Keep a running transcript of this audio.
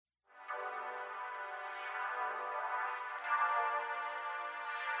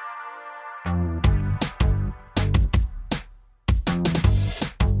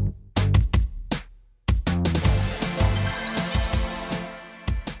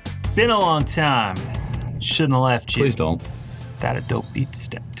Been a long time. Shouldn't have left you. Please don't. That a dope beat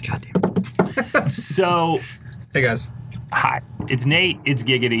stepped. Goddamn. So, Hey guys. hi. It's Nate, it's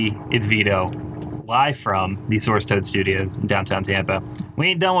Giggity, it's Vito. Live from the Source Toad Studios in downtown Tampa. We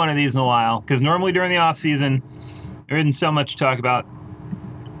ain't done one of these in a while, because normally during the off-season, there isn't so much to talk about.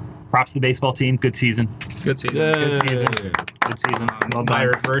 Props to the baseball team. Good season. Good season. Good season. Good season. Well My done.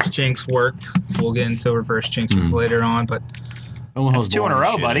 reverse jinx worked. We'll get into reverse jinxes later on, but That's 2 in a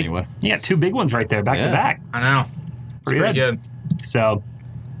row, buddy. Anyway. Yeah, 2 big ones right there, back to Yeah. back. I know. It's pretty good. So,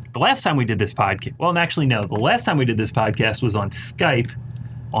 the last time we did this podcast, well, actually, no. The last time we did this podcast was on Skype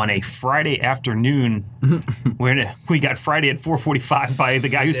on a Friday afternoon, where we got Friday at 4:45 by the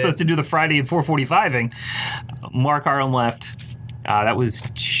guy who's supposed to do the Friday at 4:45ing. Mark Harlan left. That was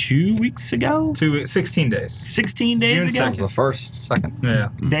 2 weeks ago? 16 days. 16 days June ago? 2nd. The first, second. Yeah.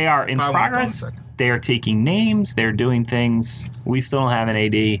 They are in Probably on progress. the second. They are taking names. They're doing things. We still don't have an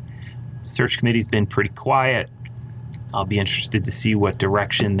AD. Search committee's been pretty quiet. I'll be interested to see what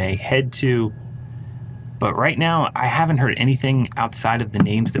direction they head to. But right now, I haven't heard anything outside of the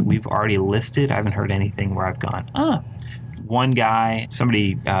names that we've already listed. I haven't heard anything where I've gone, one guy,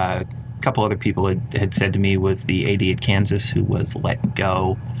 somebody, a couple other people had said to me was the AD at Kansas who was let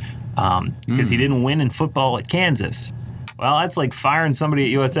go because he didn't win in football at Kansas. Well, that's like firing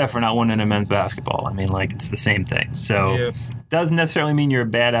somebody at USF for not winning in men's basketball. I mean, like, it's the same thing. So, doesn't necessarily mean you're a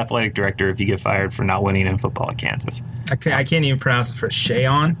bad athletic director if you get fired for not winning in football at Kansas. I can't even pronounce it for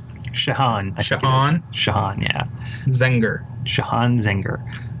Shahan Shahan. I think it Shahan? is. Shahan, yeah. Zenger. Shahan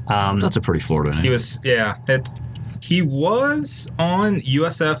Zenger. That's a pretty Florida name. He was on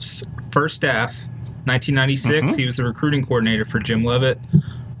USF's first staff, 1996. He was the recruiting coordinator for Jim Leavitt.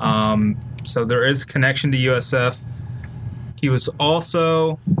 So there is a connection to USF. He was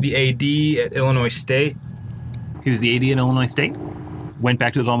also the AD at Illinois State. He was the AD at Illinois State. Went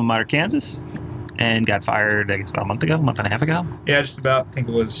back to his alma mater, Kansas, and got fired, I guess, about a month and a half ago. Yeah, just about. I think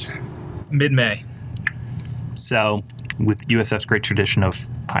it was mid-May. So, with USF's great tradition of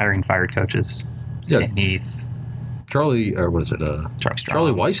hiring fired coaches, Stan Heath, Charlie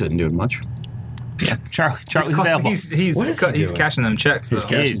Weiss isn't doing much. yeah, Charlie's available. He's cashing them checks, though. He's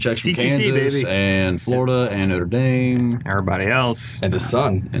cashing checks from CTC, Kansas baby. and Florida and Notre Dame. Everybody else. And his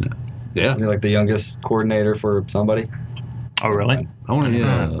son. And, yeah. Isn't he like the youngest coordinator for somebody? Oh, really? Oh,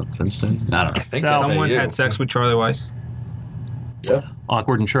 yeah. Princeton. I don't know. I think So- Someone FAU. had sex with Charlie Weiss. Yeah.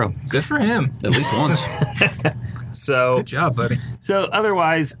 Awkward and true. Good for him. At least once. So, Good job, buddy. So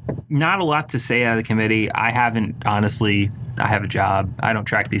otherwise, not a lot to say out of the committee. I have a job. I don't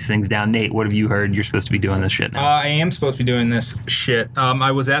track these things down. Nate, what have you heard? You're supposed to be doing this shit now. I am supposed to be doing this shit.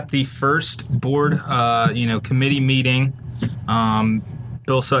 I was at the first board, committee meeting.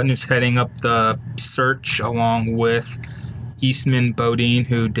 Bill Sutton, who's heading up the search, along with Eastman Bodine,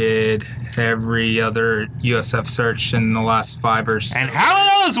 who did every other USF search in the last 5 or 6. And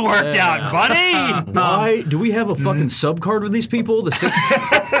how those worked out, buddy? Why do we have a fucking subcard with these people?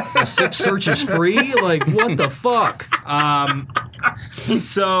 The six search is free? Like, what the fuck?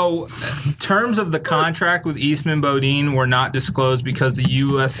 So, terms of the contract with Eastman Bodine were not disclosed because the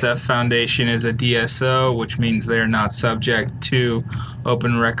USF Foundation is a DSO, which means they're not subject to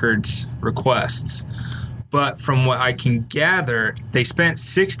open records requests. But from what I can gather, they spent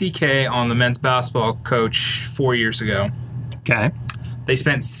 $60K on the men's basketball coach 4 years ago. Okay. They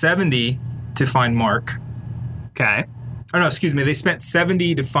spent $70 to find Mark. Okay. Oh, no, excuse me. They spent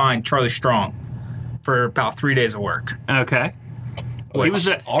 $70 to find Charlie Strong for about 3 days of work. Okay.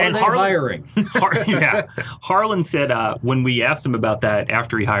 Hiring? Harlan said when we asked him about that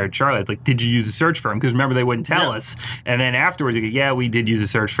after he hired Charlie, it's like, did you use a search firm? Because remember, they wouldn't tell us. And then afterwards, he go, yeah, we did use a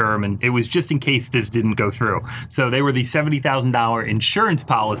search firm, and it was just in case this didn't go through. So they were the $70,000 insurance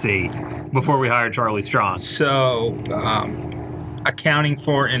policy before we hired Charlie Strong. So, accounting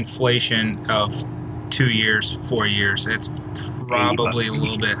for inflation of 2 years, 4 years, it's probably a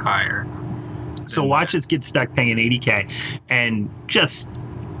little bit higher. So watch us get stuck paying $80K, and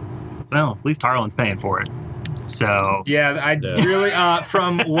at least Harlan's paying for it. So Yeah, really,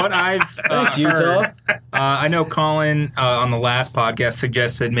 from what I've heard, I know Colin on the last podcast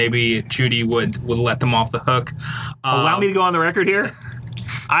suggested maybe Judy would let them off the hook. allow me to go on the record here.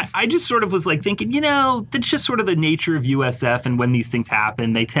 I just sort of was like thinking, that's just sort of the nature of USF, and when these things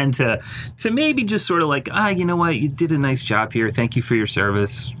happen, they tend to maybe just sort of like, you know what, you did a nice job here. Thank you for your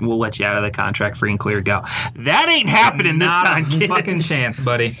service. We'll let you out of the contract free and clear. Go. That ain't happening this time, Not a kids. fucking chance,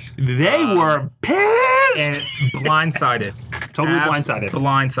 buddy. They were pissed. And blindsided. Totally blindsided.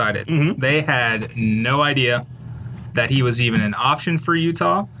 Blindsided. Mm-hmm. They had no idea that he was even an option for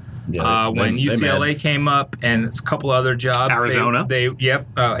Utah. Yeah, When UCLA came up and a couple other jobs, Arizona.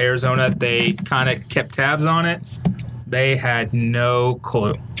 Arizona. They kind of kept tabs on it. They had no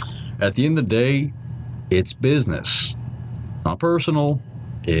clue. At the end of the day, it's business. It's not personal.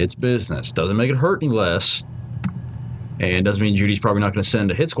 It's business. Doesn't make it hurt any less. And doesn't mean Judy's probably not going to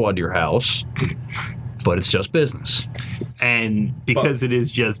send a hit squad to your house. But it's just business. And because it is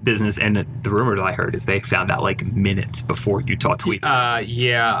just business, and the rumor that I heard is they found out like minutes before Utah tweeted. I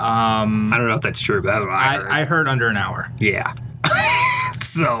don't know if that's true, but that's what I heard. I heard under an hour. Yeah.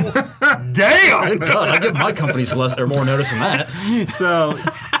 So, damn! God, I give my companies less or more notice than that. So,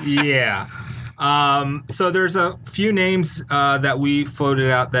 yeah. So there's a few names that we floated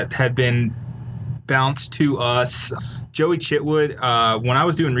out that had been bounced to us. Joey Chitwood, when I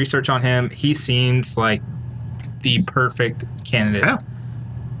was doing research on him, he seems like the perfect candidate. Yeah.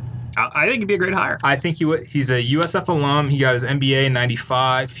 I think he'd be a great hire. I think he would. He's a USF alum. He got his MBA in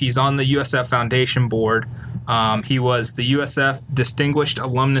 '95. He's on the USF Foundation Board. He was the USF Distinguished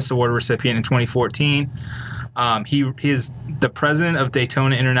Alumnus Award recipient in 2014. He is the president of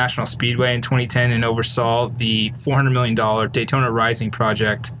Daytona International Speedway in 2010 and oversaw the $400 million Daytona Rising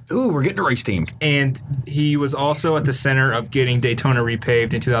project. Ooh, we're getting a race team. And he was also at the center of getting Daytona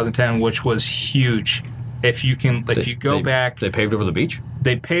repaved in 2010, which was huge. If you go back, they paved over the beach.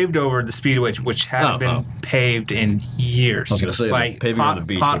 They paved over the speedway, which hadn't been paved in years. I was going to say, like paving over the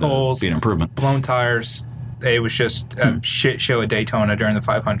beach potholes, would be an improvement. Blown tires. It was just a shit show at Daytona during the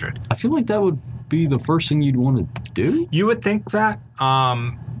 500. I feel like that would be the first thing you'd want to do. You would think that.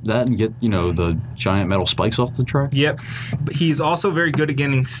 That and get, the giant metal spikes off the track. Yep. But he's also very good at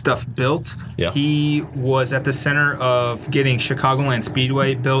getting stuff built. Yeah. He was at the center of getting Chicagoland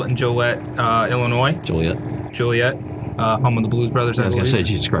Speedway built in Joliet, Illinois. Joliet. Home of the Blues Brothers, I was going believe. to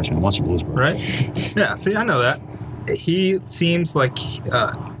say, Jesus Christ, man, watch the Blues Brothers. Right? Yeah, see, I know that. He seems like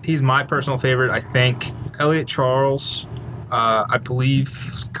he's my personal favorite, I think. Elliot Charles, I believe,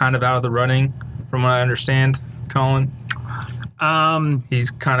 kind of out of the running, from what I understand, Colin. He's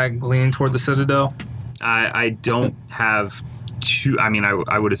kind of leaning toward the Citadel. I don't have too. I mean,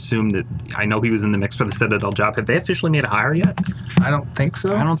 I would assume that I know he was in the mix for the Citadel job. Have they officially made a hire yet? I don't think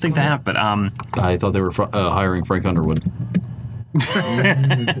so. I don't think they have, but I thought they were hiring Frank Underwood.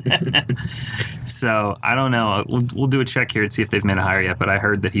 So I don't know. We'll do a check here and see if they've made a hire yet. But I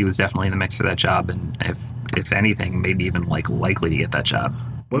heard that he was definitely in the mix for that job, and if anything, maybe even likely to get that job.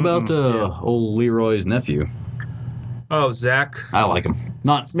 What about old Leroy's nephew? Oh, Zach. I like him.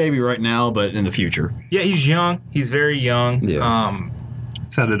 Not maybe right now, but in the future. Yeah, he's young. He's very young. Yeah.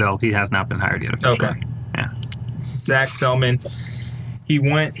 Citadel, he has not been hired yet officially. Okay. Yeah. Zach Selman. He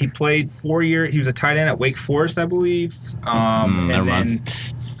played 4 years. He was a tight end at Wake Forest, I believe. And then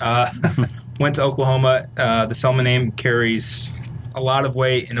went to Oklahoma. The Selman name carries a lot of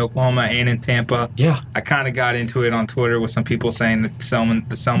weight in Oklahoma and in Tampa. Yeah. I kind of got into it on Twitter with some people saying that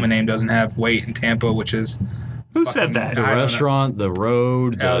the Selman name doesn't have weight in Tampa, which is... Who said that? The restaurant, the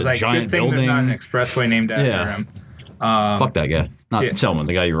road, the I was like, giant good thing building. there's not an expressway named after him. Fuck that guy. Not Selman,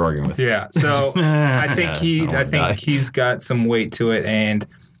 the guy you were arguing with. Yeah. So I think he's got some weight to it and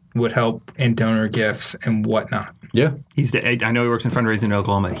would help in donor gifts and whatnot. Yeah. I know he works in fundraising in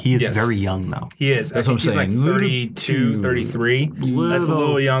Oklahoma. He is very young, though. He is. That's what I'm saying. He's like 32, 33. That's a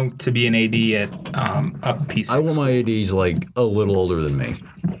little young to be an AD at up P6. I want my ADs like a little older than me.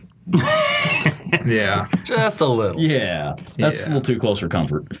 Yeah. Just a little. Yeah. That's a little too close for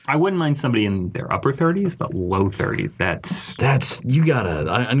comfort. I wouldn't mind somebody in their upper 30s, but low 30s. That's you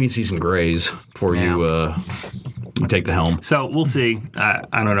gotta. I need to see some grays before you take the helm. So we'll see.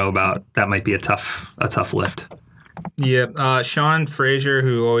 I don't know about that. Might be a tough lift. Yeah. Sean Frazier,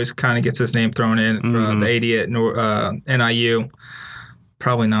 who always kind of gets his name thrown in from the AD at NIU,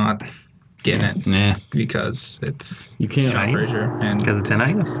 probably not getting it. Nah. Because it's You can't. Sean Frazier. And Because it's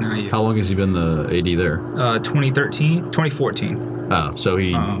NIU. NIU. How long has he been the AD there? 2014. Oh, so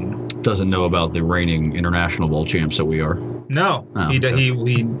he doesn't know about the reigning international bowl champs that we are. No, he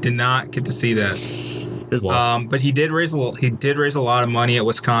did not get to see that. His loss. But he did raise a lot of money at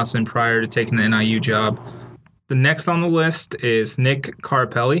Wisconsin prior to taking the NIU job. The next on the list is Nick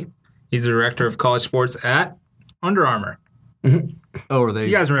Carpelli. He's the director of college sports at Under Armour. Oh, are they?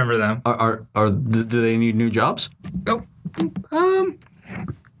 You guys remember them? Do they need new jobs? Oh,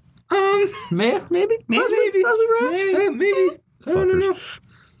 Maybe. I don't know.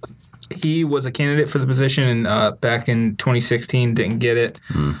 He was a candidate for the position back in 2016. Didn't get it.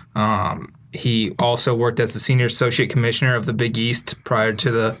 He also worked as the senior associate commissioner of the Big East prior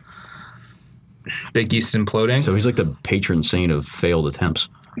to Big East imploding. So he's like the patron saint of failed attempts.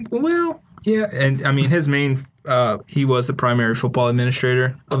 Well, yeah, and I mean his main he was the primary football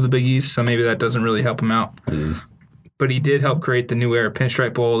administrator of the Big East, so maybe that doesn't really help him out. But he did help create the New Era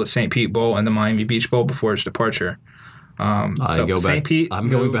Pinstripe Bowl, the St. Pete Bowl, and the Miami Beach Bowl before his departure. St. Pete. I'm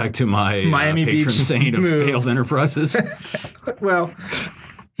going back to my Miami patron Beach saint of move. failed enterprises. Well,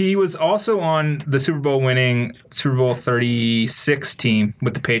 he was also on the Super Bowl winning Super Bowl 36 team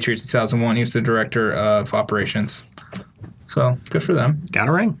with the Patriots in 2001. He was the director of operations. So good for them. Got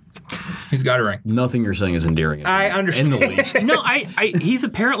a ring. He's got a ring. Nothing you're saying is endearing. I understand. In the least. No, he's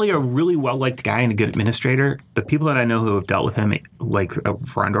apparently a really well-liked guy and a good administrator. The people that I know who have dealt with him, like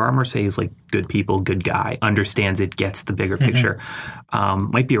for Under Armour, say he's like good people, good guy, understands it, gets the bigger picture.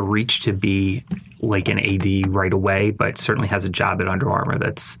 Might be a reach to be like an AD right away, but certainly has a job at Under Armour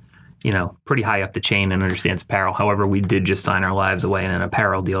that's, pretty high up the chain and understands apparel. However, we did just sign our lives away in an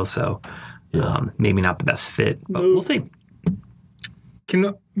apparel deal, so maybe not the best fit, but we'll see.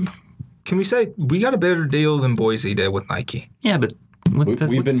 Can we say we got a better deal than Boise did with Nike? Yeah, but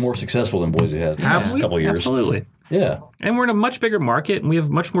we've been more successful than Boise has in the last couple of years. Absolutely. Yeah. And we're in a much bigger market, and we have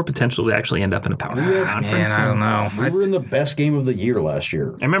much more potential to actually end up in a power conference. Man, I don't know. We were in the best game of the year last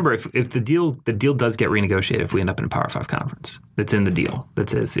year. I remember if the deal does get renegotiated, if we end up in a Power 5 conference, that's in the deal. That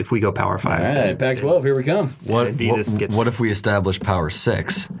says if we go Power 5. All right, Pac-12, here we come. What Adidas if we establish Power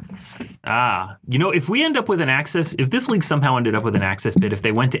 6? If we end up with if this league somehow ended up with an access bid, if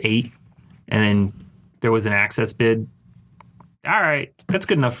they went to 8 and then there was an access bid, all right, that's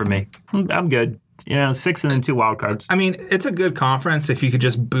good enough for me. I'm good. 6 and then 2 wild cards. I mean, it's a good conference. If you could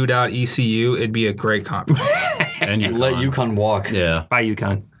just boot out ECU, it'd be a great conference. And you Let UConn walk. Yeah. Bye,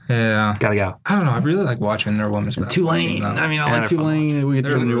 UConn. Yeah. Gotta go. I don't know. I really like watching their women's basketball. Tulane. team, though. I mean, I Yeah, like they're Tulane. We get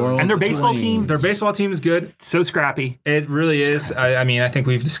to New Orleans. And their but baseball Tulane. team. Their baseball team is good. So scrappy. It really is. I mean, I think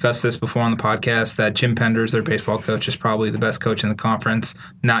we've discussed this before on the podcast that Jim Penders, their baseball coach, is probably the best coach in the conference,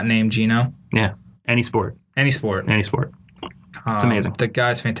 not named Gino. Yeah. Any sport. Any sport. It's amazing. The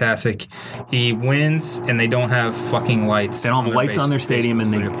guy's fantastic. He wins, and they don't have fucking lights. They don't have lights on their stadium,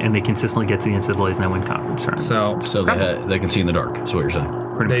 and baseball field. and they consistently get to the NCAAs and they win conference tournaments. So They can see in the dark, is what you're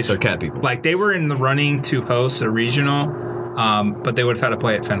saying. So cat people. like they were in the running to host a regional, but they would have had to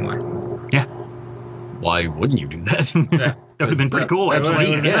play at Fenway. Yeah. Why wouldn't you do that? Yeah. That would have been pretty cool. That Actually,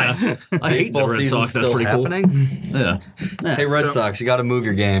 would've been nice. I hate the Baseball Red season's Sox. That's still pretty cool. happening. Yeah. Hey, Red Sox, you got to move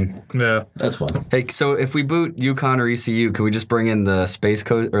your game. Yeah. That's fun. Hey, so if we boot UConn or ECU, can we just bring in the Space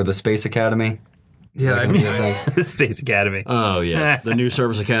or the Space Academy? Yeah, that'd be nice. Space Academy. Oh, yeah. The new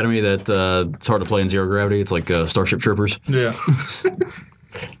service academy that it's hard to play in zero gravity. It's like Starship Troopers. Yeah.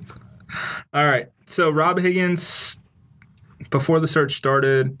 All right. So Rob Higgins, before the search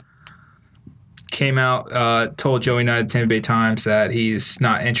started, came out, told Joe United Tampa Bay Times that he's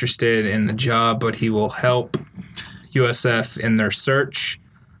not interested in the job, but he will help USF in their search.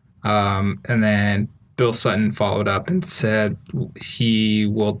 And then Bill Sutton followed up and said he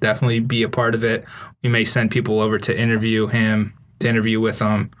will definitely be a part of it. We may send people over to interview with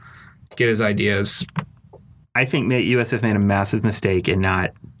him, get his ideas. I think USF made a massive mistake in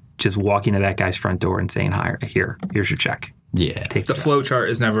not just walking to that guy's front door and saying, here's your check. Yeah. Take The flow chart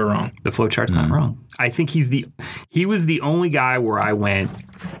is never wrong. The flow chart's not wrong. I think he was the only guy where I went,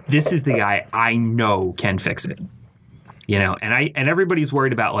 this is the guy I know can fix it. And everybody's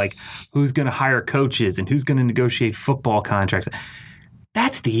worried about like who's going to hire coaches and who's going to negotiate football contracts.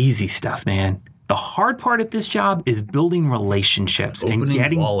 That's the easy stuff, man. The hard part at this job is building relationships and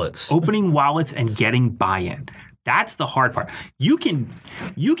Opening wallets. Opening wallets and getting buy-in. That's the hard part. You can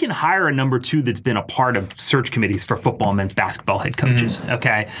hire a number 2 that's been a part of search committees for football and men's basketball head coaches,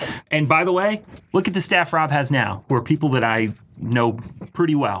 okay? And by the way, look at the staff Rob has now, who are people that I know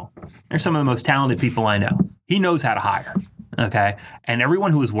pretty well. They're some of the most talented people I know. He knows how to hire, okay? And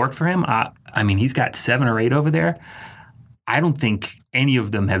everyone who has worked for him, he's got 7 or 8 over there. I don't think any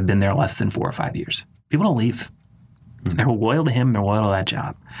of them have been there less than 4 or 5 years. People don't leave. They're loyal to him. They're loyal to that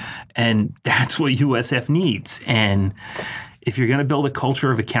job. And that's what USF needs. And if you're going to build a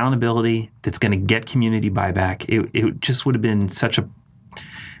culture of accountability that's going to get community buyback, it just would have been such a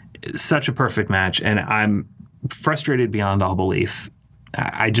perfect match. And I'm frustrated beyond all belief.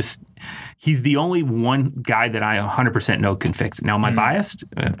 He's the only one guy that I 100% know can fix it. Now, am I biased?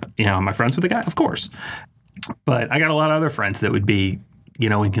 Am I friends with the guy? Of course. But I got a lot of other friends that would be,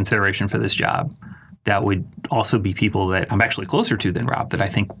 in consideration for this job. That would also be people that I'm actually closer to than Rob that I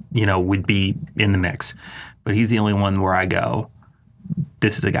think, would be in the mix. But he's the only one where I go,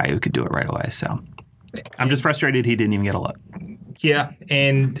 this is a guy who could do it right away. So I'm just frustrated he didn't even get a look. Yeah,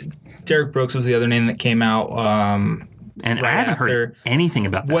 and Derek Brooks was the other name that came out. And right I haven't heard anything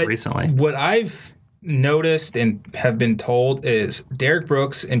about that recently. What I've noticed and have been told is Derek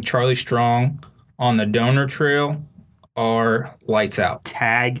Brooks and Charlie Strong on the donor trail are lights out.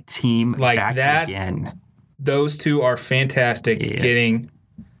 Tag team Like back that, again. Those two are fantastic getting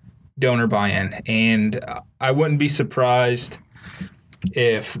donor buy-in. And I wouldn't be surprised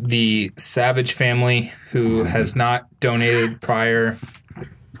if the Savage family, who has not donated prior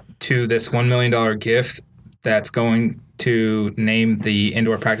to this $1 million gift that's going to name the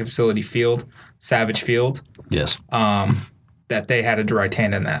indoor practice facility field Savage Field, Yes. that they had a right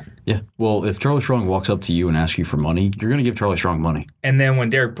hand in that. Yeah. Well, if Charlie Strong walks up to you and asks you for money, you're going to give Charlie Strong money. And then when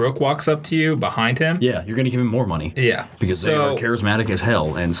Derek Brooke walks up to you behind him, Yeah, you're going to give him more money. yeah, Because they are charismatic as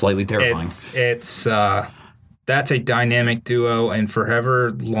hell and slightly terrifying. It's that's a dynamic duo, and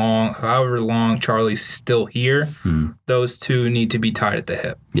however long Charlie's still here, those two need to be tied at the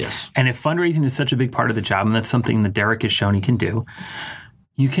hip. Yes. And if fundraising is such a big part of the job, and that's something that Derek has shown he can do,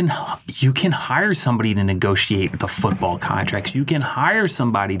 you can hire somebody to negotiate the football contracts. You can hire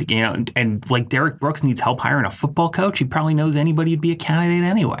somebody to, and like Derek Brooks needs help hiring a football coach. He probably knows anybody would be a candidate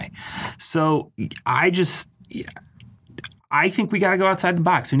anyway. So I think we got to go outside the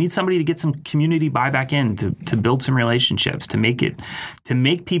box. We need somebody to get some community buy back in, to build some relationships, to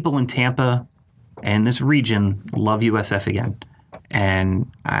make people in Tampa and this region love USF again. And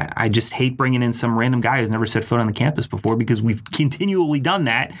I just hate bringing in some random guy who's never set foot on the campus before, because we've continually done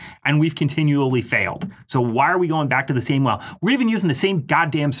that and we've continually failed. So why are we going back to the same well? We're even using the same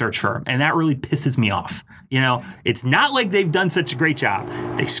goddamn search firm, and that really pisses me off. It's not like they've done such a great job.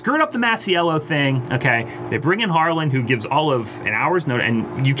 They screwed up the Masiello thing, okay? They bring in Harlan, who gives all of an hour's notice,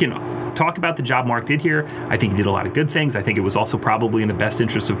 and you can talk about the job Mark did here. I think he did a lot of good things. I think it was also probably in the best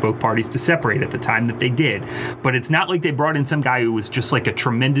interest of both parties to separate at the time that they did. But it's not like they brought in some guy who was just like a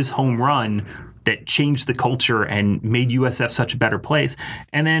tremendous home run that changed the culture and made USF such a better place.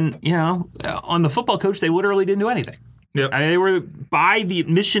 And then, on the football coach, they literally didn't do anything. Yep. They were, by the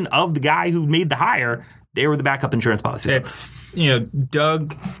admission of the guy who made the hire, they were the backup insurance policy. It's,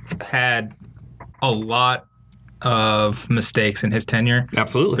 Doug had a lot of mistakes in his tenure.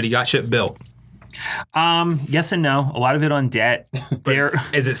 Absolutely. But he got shit built. Yes and no. A lot of it on debt.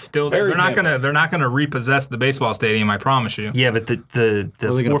 Is it still there? They're not gonna repossess the baseball stadium, I promise you. Yeah, but where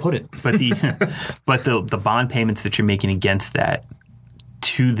are they gonna put it? But the bond payments that you're making against that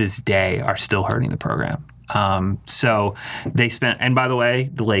to this day are still hurting the program. So they spent, and by the way,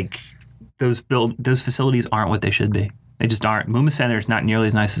 those facilities aren't what they should be. They just aren't. Muma Center is not nearly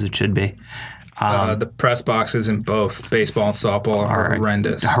as nice as it should be. The press boxes in both baseball and softball are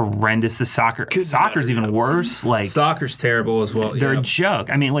horrendous. Horrendous. The soccer's even worse. Soccer's terrible as well. They're a joke.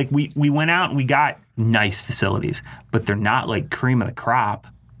 I mean, we went out and we got nice facilities, but they're not like cream of the crop.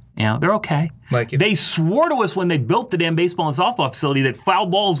 They're okay. They swore to us when they built the damn baseball and softball facility that foul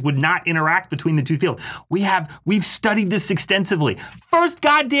balls would not interact between the two fields. We've studied this extensively. First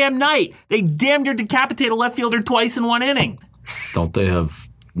goddamn night, they damn near decapitate a left fielder twice in one inning. Don't they have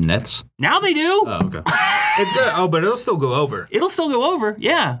nets? Now they do. Oh, okay. But it'll still go over. It'll still go over,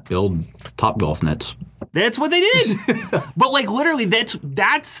 yeah. Build Topgolf nets. That's what they did. But literally, that's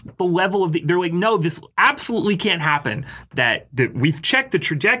the level of they're like, no, this absolutely can't happen. That we've checked the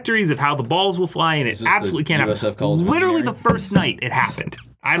trajectories of how the balls will fly, and it absolutely can't happen. Literally the first night it happened.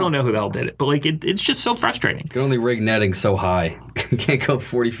 I don't know who the hell did it, but it's just so frustrating. You can only rig netting so high. You can't go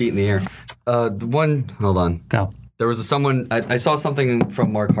 40 feet in the air. Hold on. Go. There was someone, I saw something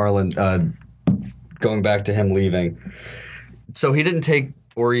from Mark Harlan going back to him leaving. So he didn't take,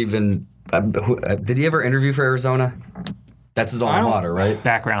 or even, did he ever interview for Arizona? That's his alma mater, right?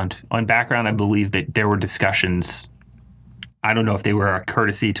 Background, I believe that there were discussions. I don't know if they were a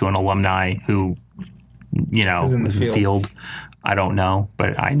courtesy to an alumni who, was in the field. I don't know,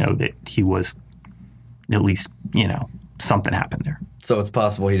 but I know that he was, at least, something happened there. So it's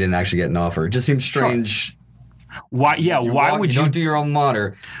possible he didn't actually get an offer. It just seems strange. Sure. Why? Yeah. Why would you don't do your alma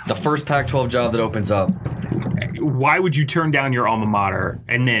mater? The first Pac-12 job that opens up. Why would you turn down your alma mater?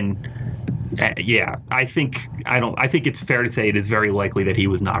 And then, I think it's fair to say it is very likely that he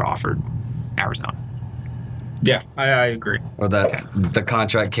was not offered Arizona. Yeah, I agree. Or that the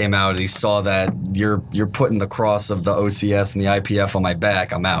contract came out and he saw that you're putting the cross of the OCS and the IPF on my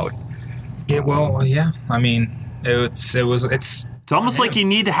back. I'm out. Yeah. Well, yeah. I mean, it's almost like you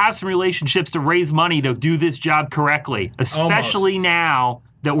need to have some relationships to raise money to do this job correctly, especially now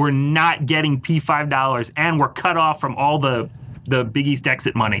that we're not getting P5 and we're cut off from all the Big East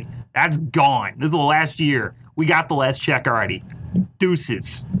exit money. That's gone. This is the last year. We got the last check already.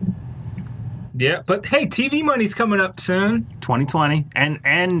 Deuces. Yeah, but hey, TV money's coming up soon. 2020,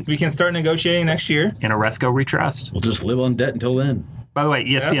 and We can start negotiating next year. in Oresco we trust. We'll just live on debt until then. By the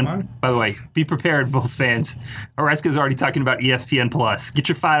way, That's ESPN. fine. By the way, be prepared, Bulls fans. Oresco's already talking about ESPN Plus. Get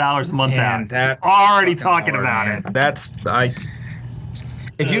your $5 a month Man, out. that's Already fucking talking hard, about man. it. That's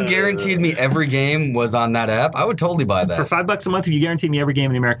If you guaranteed me every game was on that app, I would totally buy that. For $5 a month, if you guarantee me every game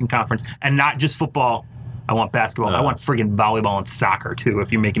in the American Conference, and not just football, I want basketball. I want friggin' volleyball and soccer too.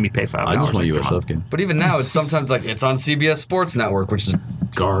 If you're making me pay $5, I just want extra a USF month. game. But even now, it's sometimes like it's on CBS Sports Network, which is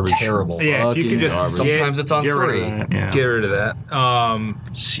Garbage. terrible. yeah. If you Fucking could just garbage. Sometimes it's on Get rid free. of that, yeah. get rid of that.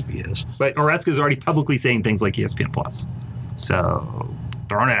 CBS. But Oresco's already publicly saying things like ESPN Plus, so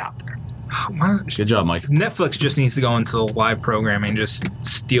throwing it out there. Good job, Mike. Netflix just needs to go into the live programming and just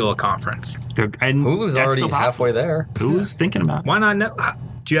steal a conference. And Hulu's that's already still possible. halfway there. Who's thinking about it? Why not?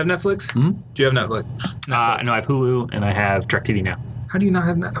 Do you have Netflix? Do you have Netflix? No, I have Hulu and I have DirecTV now. How do you not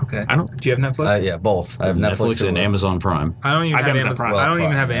have Netflix? Okay. I don't- Do you have Netflix? Yeah, both. I have Netflix, and Amazon Prime. I don't even I've have Amazon Amazon. Prime. I don't even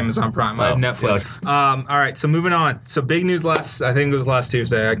Prime, have yeah. Amazon Prime. I have Netflix. All right. So moving on. So big news I think it was last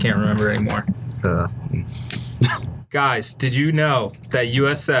Tuesday. I can't remember anymore. Guys, did you know that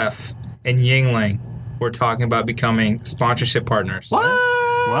USF and Yingling were talking about becoming sponsorship partners? What?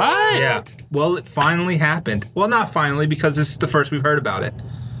 Yeah. Well, it finally happened. Well, not finally, because this is the first we've heard about it.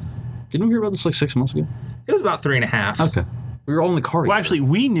 Didn't we hear about this like 6 months ago? It was about 3.5. Okay. We were all in the car. Well, actually,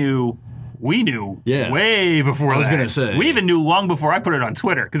 we knew Yeah. way before I was that. gonna say. We even knew long before I put it on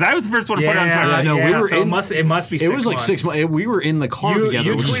Twitter, because I was the first one to put it on Twitter. Yeah, no, we were so in- it must be 6 it was like months. 6 months. We were in the car together.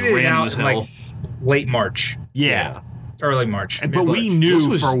 You which is tweeted it random out as in hell. like late March. Yeah. Early March. But we mid-March. knew This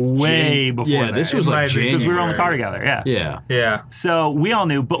was for way Jan- before Yeah, that. this was It might like have been January. because we were on the car together, yeah. Yeah. Yeah. So we all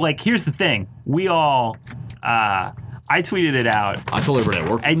knew, but like, here's the thing. We all, I tweeted it out, I told everybody at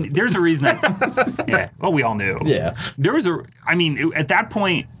work. and there's a reason yeah, well, we all knew. Yeah. There was at that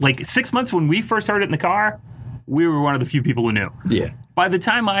point, like 6 months when we first heard it in the car, we were one of the few people who knew. Yeah. By the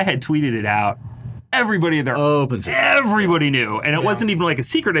time I had tweeted it out, everybody there, Opens it. everybody knew, and it wasn't even like a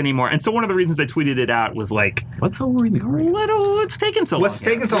secret anymore. And so one of the reasons I tweeted it out was like, What the hell were we in the car? what's taking so long? What's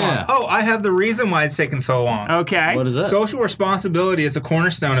taking so long? Yeah. Oh, I have the reason why it's taking so long. Okay. What is that? Social responsibility is a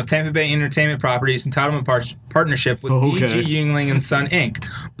cornerstone of Tampa Bay Entertainment Properties entitlement partnership with Okay. DG Yingling and Son Inc.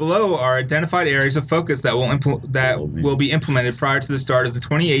 Below are identified areas of focus that will be implemented prior to the start of the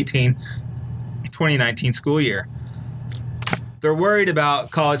 2018-2019 school year. They're worried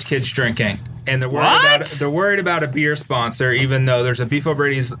about college kids drinking, and they're worried about a beer sponsor, even though there's a Beef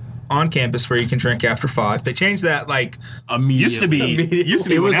O'Brady's on campus where you can drink after 5. They changed that like Used to be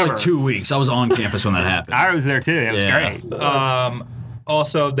It was whenever. like 2 weeks. I was on campus when that happened. I was there too. It was Yeah. great.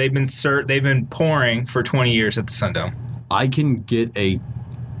 Also, they've been pouring for 20 years at the Sundome. I can get a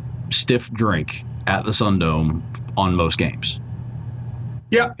stiff drink at the Sundome on most games.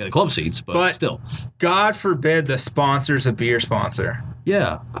 Yeah. Yeah, the club seats, but still. God forbid the sponsor's a beer sponsor.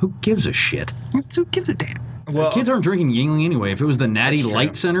 Yeah, who gives a shit? Who gives a damn? Well, The kids aren't drinking Yingling anyway. If it was the Natty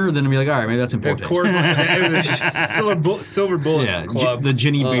Light Center, then I'd be like, all right, maybe that's the important. Coors Light, Silver Bullet Yeah, Club. the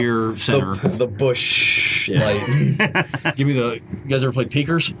Ginny Beer Center. The Bush Yeah. light. Give me the. You guys ever played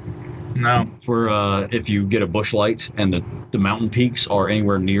Peakers? No. It's where if you get a Bush Light and the mountain peaks are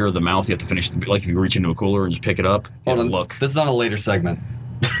anywhere near the mouth, you have to finish. Like if you reach into a cooler and just pick it up, you Hold have on. to look. This is on a later segment.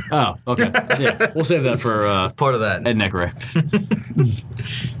 Oh, okay. Yeah, we'll save that for Part of that. Ed Neckray.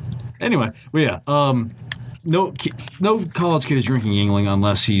 Anyway, well, yeah. No college kid is drinking Yingling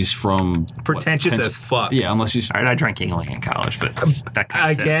unless he's from Pretentious as fuck. Yeah, unless he's All right, I drank Yingling in college, but that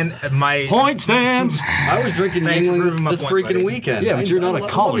kind of Again, my point stands. I was drinking Thanks for Yingling proving my this point, freaking buddy. weekend. Yeah, but you're not a love me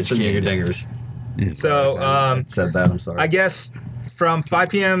college some kid. Jaeger Dingers. so Said that. I'm sorry. I guess from 5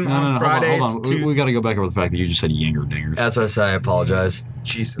 p.m. No, on Fridays hold on. to We got to go back over the fact that you just said Yinger Dingers. As I say, I apologize.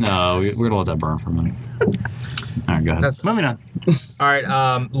 Jesus. No, we're gonna let that burn for a minute. All right, go ahead. That's moving on. All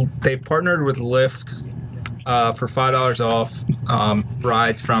right. They've partnered with Lyft for $5 off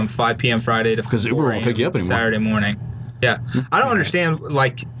rides from 5 p.m. Friday to 4 Because Uber won't pick you up anymore. Saturday morning. Yeah, I don't understand.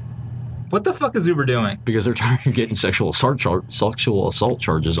 Like, what the fuck is Uber doing? Because they're tired of getting sexual assault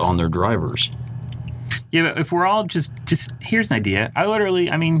charges on their drivers. Yeah, but if we're all just here's an idea.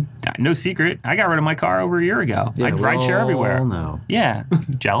 I mean, no secret. I got rid of my car over a year ago. I ride share everywhere. No. Yeah,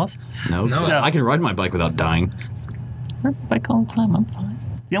 jealous. No. So- I can ride my bike without dying. I ride my bike all the time. I'm fine.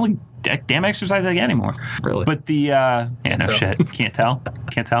 It's the only damn exercise I get anymore. Really? But shit. Can't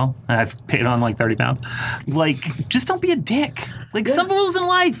tell. I've paid on like 30 pounds. Like, just don't be a dick. Like, some rules in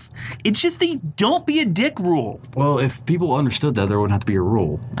life. It's just the don't be a dick rule. Well, if people understood that, there wouldn't have to be a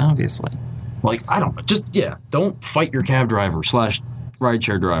rule. Obviously. Like, I don't know. Just, don't fight your cab driver /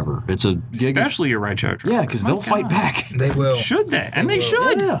 rideshare driver. It's a gig. Especially your rideshare driver. Yeah, because My they'll fight God. back. They will. Should they? And they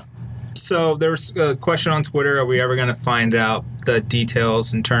should. Yeah. So there was a question on Twitter: are we ever going to find out the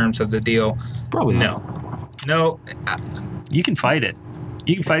details in terms of the deal? Probably not. No. You can fight it.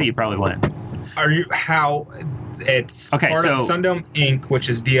 You probably win. How? It's Okay, part of so- Sundome Inc., which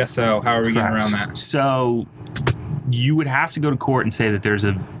is DSO. How are we getting around that? So you would have to go to court and say that there's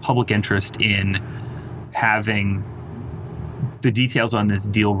a public interest in having the details on this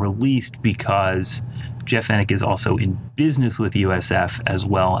deal released because Jeff Fennick is also in business with USF as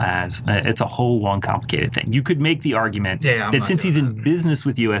well as it's a whole long complicated thing. You could make the argument that since he's in business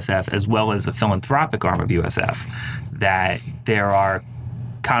with USF as well as a philanthropic arm of USF, that there are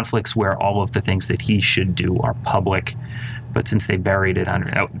conflicts where all of the things that he should do are public. But since they buried it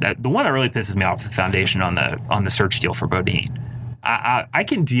under the one that really pisses me off is the foundation on the search deal for Bodine. I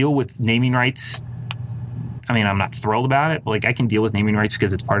can deal with naming rights. I mean, I'm not thrilled about it, but like I can deal with naming rights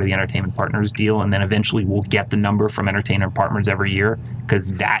because it's part of the Entertainment Partners deal, and then eventually we'll get the number from Entertainment Partners every year because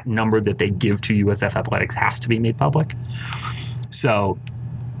that number that they give to USF Athletics has to be made public. So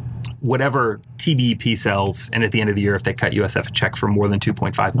whatever TBEP sells, and at the end of the year, if they cut USF a check for more than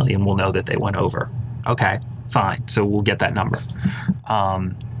 $2.5 million, we'll know that they went over. Okay, fine. So we'll get that number.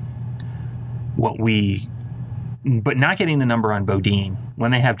 But not getting the number on Bodine when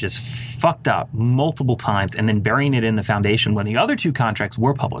they have just fucked up multiple times and then burying it in the foundation when the other two contracts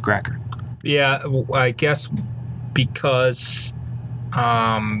were public record. Yeah, I guess because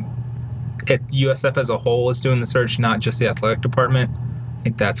USF as a whole is doing the search, not just the athletic department. I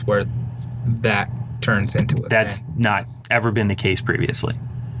think that's where that turns into it. That's not ever been the case previously.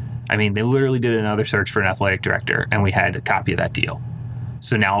 I mean, they literally did another search for an athletic director, and we had a copy of that deal.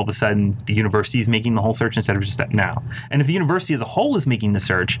 So now all of a sudden, the university is making the whole search instead of just that now. And if the university as a whole is making the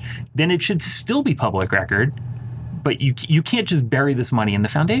search, then it should still be public record. But you can't just bury this money in the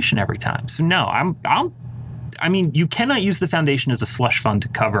foundation every time. So no, I mean, you cannot use the foundation as a slush fund to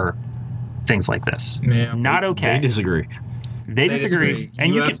cover things like this. Yeah. Not okay. They disagree. They disagree.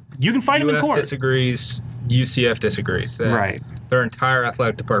 And you can fight them in UF court. disagrees. UCF disagrees. Right. Their entire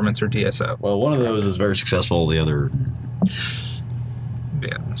athletic departments are DSO. Well, one of those is very successful. The other...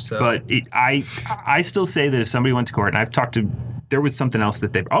 Yeah. So. But I still say that if somebody went to court, and I've talked to, there was something else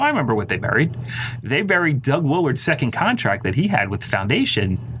that I remember what they buried. They buried Doug Willard's second contract that he had with the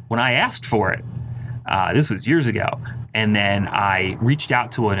foundation when I asked for it. This was years ago. And then I reached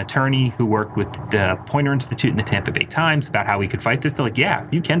out to an attorney who worked with the Poynter Institute and the Tampa Bay Times about how we could fight this. They're like, yeah,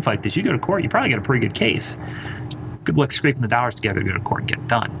 you can fight this. You go to court, you probably got a pretty good case. Good luck scraping the dollars together to go to court and get it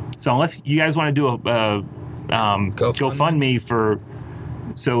done. So unless you guys want to do a GoFundMe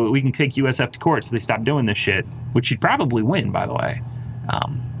so we can take USF to court so they stop doing this shit, which you'd probably win, by the way.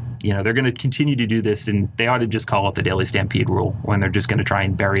 They're going to continue to do this, and they ought to just call it the Daily Stampede rule when they're just going to try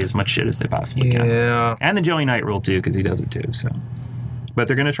and bury as much shit as they possibly can. Yeah. And the Joey Knight rule, too, because he does it, too. So, but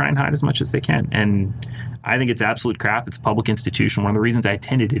they're going to try and hide as much as they can. And I think it's absolute crap. It's a public institution. One of the reasons I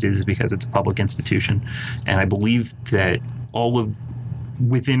attended it is because it's a public institution. And I believe that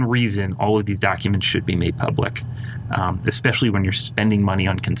within reason, all of these documents should be made public, especially when you're spending money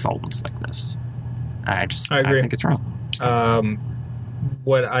on consultants like this. I agree. think it's wrong.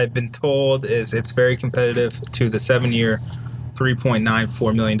 What I've been told is it's very competitive to the 7-year,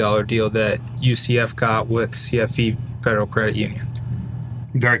 $3.94 million deal that UCF got with CFE Federal Credit Union.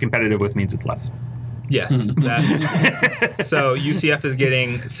 Very competitive with means it's less. Yes. So UCF is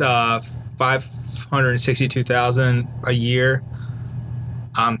getting $562,000 a year.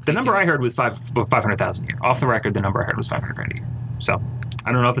 The number I heard was $500,000 a year. Off the record, the number I heard was $500,000 a year. So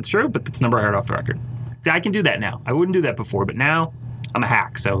I don't know if it's true, but that's the number I heard off the record. See, I can do that now. I wouldn't do that before, but now I'm a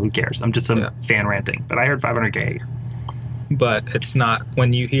hack, so who cares? I'm just some fan ranting. But I heard $500,000 a year. But it's not,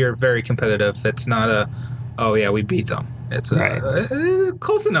 when you hear very competitive, it's not oh yeah, we beat them. It's it's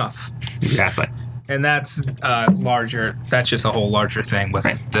close enough. Exactly. And that's larger. That's just a whole larger thing with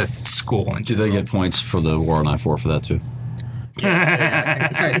the school. And do they get points for the War on I-4 for that too?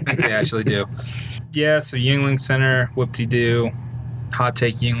 Yeah, I think they actually do. Yeah, so Yuengling Center, whoop-de-doo. Hot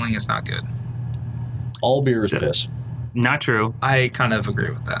take, Yuengling is not good. All beer is piss. Not true. I kind of agree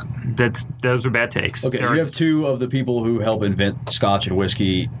with that. Those are bad takes. Okay, you have two of the people who help invent scotch and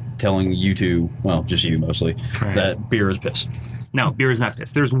whiskey telling you two, well, just you mostly, that beer is piss. No, beer is not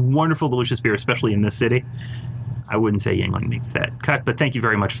piss. There's wonderful, delicious beer, especially in this city. I wouldn't say Yuengling makes that cut, but thank you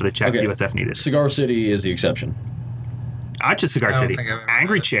very much for the check USF needed. Cigar City is the exception. Not just Cigar City.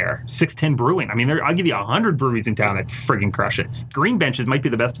 Angry Chair, 610 Brewing. I mean, I'll give you 100 breweries in town that friggin' crush it. Green Benches might be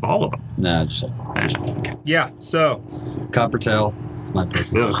the best of all of them. Nah, just okay. Yeah, so Coppertail, It's my pick.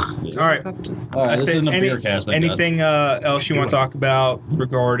 Ugh. All right. All right, this isn't a beer cast. thank God. Anything else you want to talk about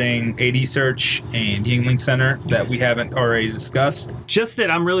regarding AD search and Yingling Center that we haven't already discussed? Just that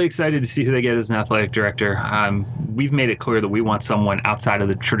I'm really excited to see who they get as an athletic director. We've made it clear that we want someone outside of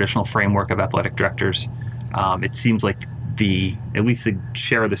the traditional framework of athletic directors. It seems like at least the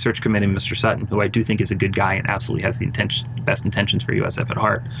chair of the search committee, Mr. Sutton, who I do think is a good guy and absolutely has the best intentions for USF at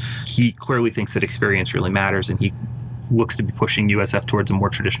heart, he clearly thinks that experience really matters, and he looks to be pushing USF towards a more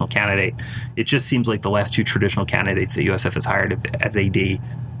traditional candidate. It just seems like the last two traditional candidates that USF has hired as AD,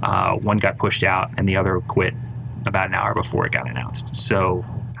 one got pushed out and the other quit about an hour before it got announced. So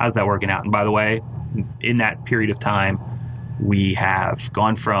how's that working out? And by the way, in that period of time, we have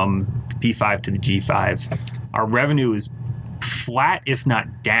gone from the P5 to the G5. Our revenue is flat, if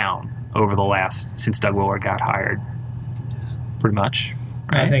not down, over the since Doug Willard got hired. Pretty much.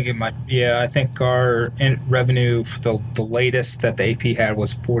 Right? I think it might. Yeah, I think our revenue for the latest that the AP had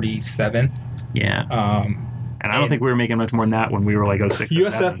was 47. Yeah. And I don't think we were making much more than that when we were like 06.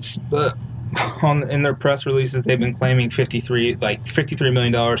 USF's in their press releases, they've been claiming $53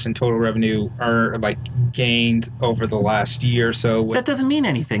 million in total revenue are gained over the last year. So that doesn't mean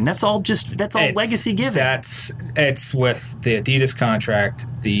anything. That's all legacy giving. It's with the Adidas contract.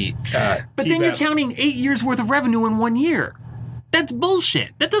 But then you're counting 8 years worth of revenue in 1 year. That's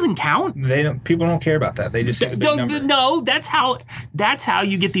bullshit. That doesn't count. People don't care about that. They just see the big number. No, that's how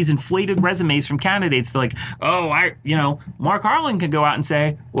you get these inflated resumes from candidates. They're like, Mark Harlan could go out and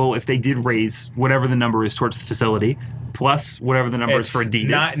say, well, if they did raise whatever the number is towards the facility, plus whatever the number is for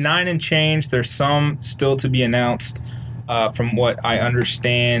Adidas. Nine and change. There's some still to be announced. From what I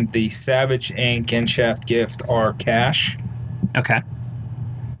understand, the Savage and Genshaft gift are cash. Okay.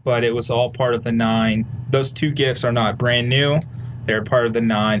 But it was all part of the 9. Those 2 gifts are not brand new. They're part of the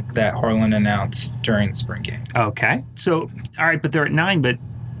 9 that Harlan announced during the spring game. Okay. So, all right, but they're at 9, but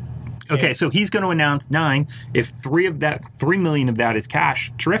okay, yeah. So he's going to announce 9. If $3 million of that is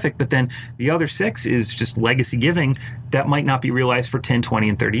cash, terrific. But then the other 6 is just legacy giving that might not be realized for 10, 20,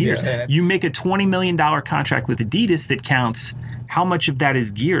 and 30 years. Yeah, you make a $20 million contract with Adidas that counts. How much of that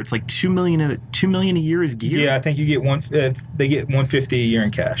is gear? It's like $2 million a year is gear. Yeah, I think you get they get $150 a year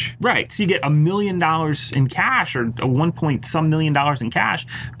in cash. Right. So you get $1 million in cash or $1 million in cash,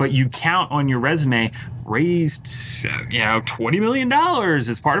 but you count on your resume raised $20 million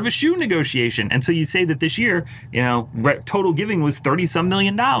as part of a shoe negotiation. And so you say that this year, total giving was $30-some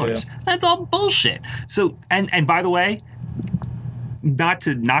million. Yeah. That's all bullshit. So and by the way, not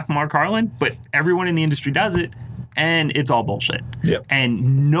to knock Mark Harlan, but everyone in the industry does it. And it's all bullshit. Yep.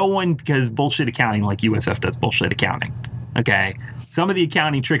 And no one does bullshit accounting like USF does bullshit accounting. Okay? Some of the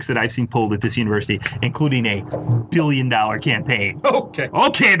accounting tricks that I've seen pulled at this university, including a $1 billion campaign.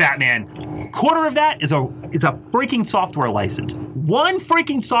 Okay, Batman. Quarter of that is a freaking software license. One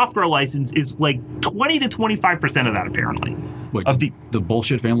freaking software license is like 20 to 25% of that, apparently. Wait, the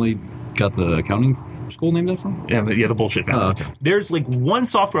bullshit family got the accounting school named that from? Yeah, the bullshit family. Oh, okay. There's like one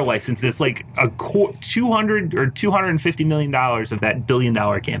software license that's like $200 or $250 million of that $1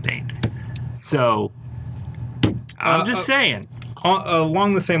 billion campaign. So I'm just saying.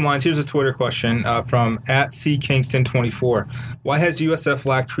 Along the same lines, here's a Twitter question from @CKingston24. Why has USF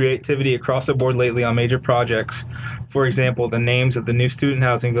lacked creativity across the board lately on major projects? For example, the names of the new student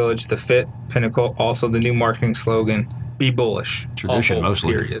housing village, the Fit, Pinnacle, also the new marketing slogan, Be Bullish. Tradition,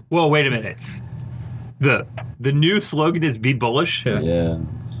 mostly. Period. Well, wait a minute. The new slogan is Be Bullish? Yeah.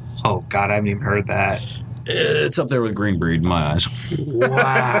 Oh, God, I haven't even heard that. It's up there with Green Breed in my eyes.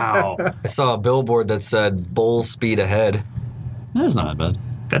 Wow. I saw a billboard that said "Bull Speed Ahead." That's not bad.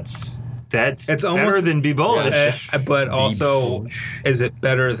 That's it's better almost than Be Bullish. But also, is it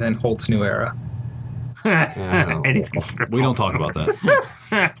better than Holt's New Era? Anything's better. We don't talk about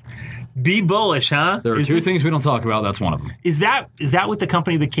that. Be Bullish, huh? There are two things we don't talk about. That's one of them. Is that with the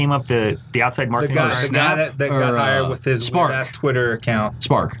company that came up the outside marketing? The guy that got hired with his weird-ass Twitter account.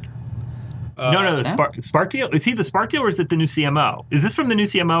 Spark. No, the Spark deal? Is he the Spark deal or is it the new CMO? Is this from the new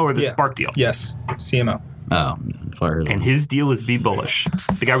CMO or the Spark deal? Yes, CMO. Oh, fire. And his deal is Be Bullish.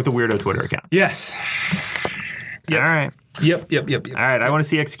 The guy with the weirdo Twitter account. Yes. Yep. All right. Yep. All right, I want to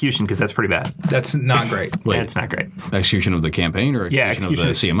see execution because that's pretty bad. That's not great. Yeah, it's not great. Execution of the campaign or execution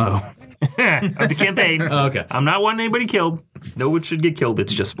of the CMO? Of the campaign. Oh, okay. I'm not wanting anybody killed. No one should get killed.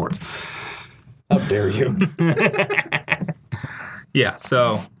 It's just sports. How dare you? Yeah,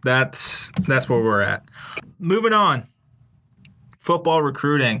 so that's where we're at. Moving on. Football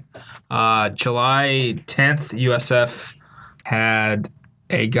recruiting. July 10th, USF had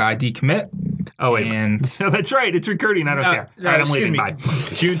a guy decommit. Oh, wait. And no, that's right. It's recruiting. I don't care. All right, I'm leaving. Bye.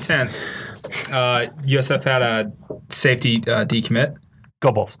 June 10th, USF had a safety decommit.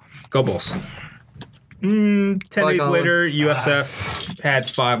 Go Bulls. Go Bulls. 10 Bye, days Colin. later, USF had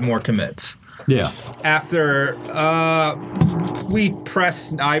 5 more commits. Yeah. After I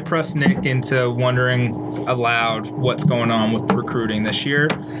pressed Nick into wondering aloud what's going on with the recruiting this year.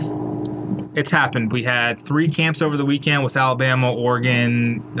 It's happened. We had 3 camps over the weekend with Alabama,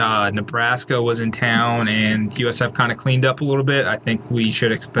 Oregon, Nebraska was in town, and USF kind of cleaned up a little bit. I think we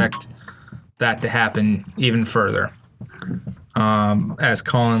should expect that to happen even further. As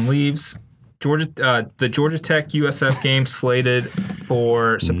Colin leaves, the Georgia Tech USF game slated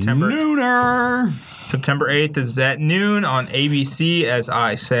for September 8th is at noon on ABC, as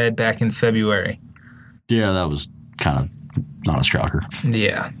I said back in February. Yeah, that was kind of not a shocker.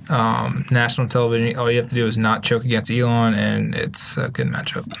 Yeah. National television, all you have to do is not choke against Elon, and it's a good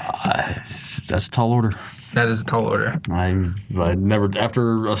matchup. That's a tall order. That is a tall order. I never,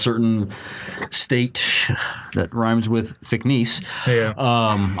 after a certain state that rhymes with thick niece, Yeah.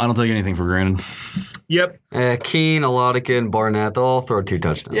 I don't take anything for granted. Yep. Keene, Alodikin, Barnett, they'll all throw 2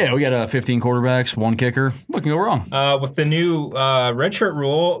 touchdowns. Yeah, we got 15 quarterbacks, 1 kicker. What can go wrong? With the new redshirt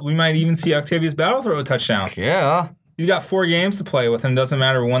rule, we might even see Octavius Battle throw a touchdown. Yeah. He's got 4 games to play with him. Doesn't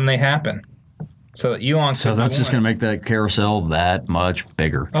matter when they happen. So Elon. So that's just going to make that carousel that much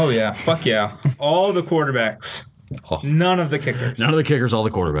bigger. Oh yeah, fuck yeah! All the quarterbacks, none of the kickers. None of the kickers, all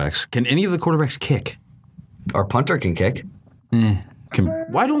the quarterbacks. Can any of the quarterbacks kick? Our punter can kick.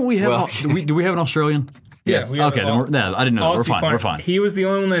 Why don't we have? Well- Do we have an Australian? Yeah, we have Okay, then I didn't know. We're Aussie fine. punter. We're fine. He was the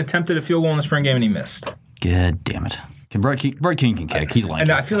only one that attempted a field goal in the spring game and he missed. God damn it! Can Brett King can kick? He's lanky.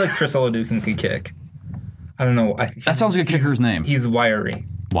 And I feel like Chris Oladukin can kick. I don't know. That sounds like a kicker's name. He's wiry.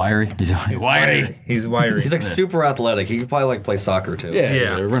 Wiry. He's wiry. He's wiry. He's like super athletic. He could probably like play soccer too. Yeah, Yeah,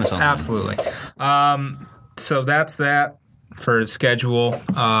 he's a Renaissance man. absolutely. So that's that for schedule.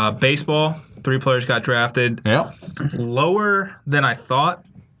 Baseball, 3 players got drafted. Yeah. Lower than I thought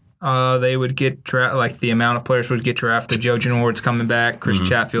they would get like the amount of players would get drafted. Joe Genord's coming back. Chris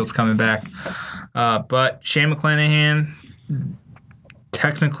Chatfield's coming back. But Shane McClanahan,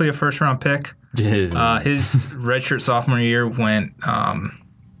 technically a first-round pick. His redshirt sophomore year went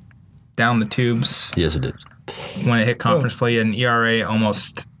down the tubes Yes, it did. when it hit conference play. He had an ERA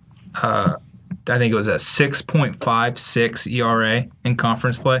almost, I think it was a 6.56 ERA in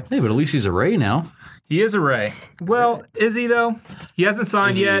conference play. Hey, but at least he's a Ray now. He is a Ray. Well, is he though? He hasn't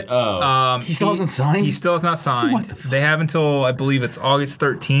signed yet. He still hasn't signed? He still has not signed. What the fuck? They have until I believe it's August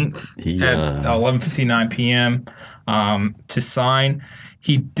 13th at 11:59 p.m. To sign.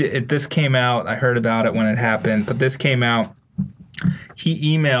 This came out. I heard about it when it happened, but this came out.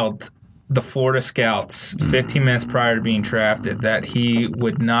 He emailed the Florida Scouts 15 minutes prior to being drafted that he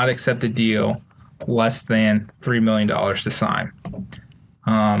would not accept a deal less than $3 million to sign.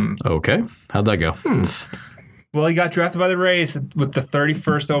 Okay. How'd that go? Well, he got drafted by the Rays with the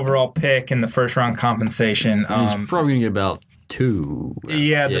 31st overall pick and the first round compensation. He's probably going to get about 2.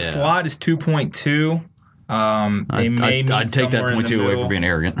 Yeah, the slot is 2.2. They may meet I'd take that somewhere in the 0.2 away middle. for being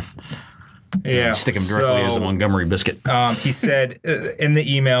arrogant. Yeah, Stick him directly as a Montgomery biscuit. He said in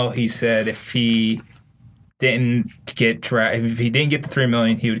the email, he said if he didn't get the $3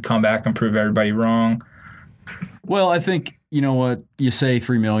 million, he would come back and prove everybody wrong. Well, I think, you know what? You say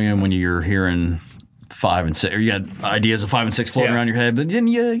 $3 million when you're hearing 5 and 6, or you got ideas of 5 and 6 floating around your head, but then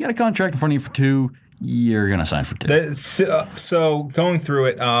you got a contract in front of you for 2. You're going to sign for 2. So going through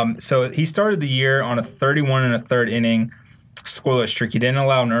it, so he started the year on a 31 1/3 inning scoreless streak. He didn't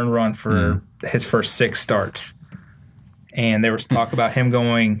allow an earned run for his first 6 starts. And there was talk about him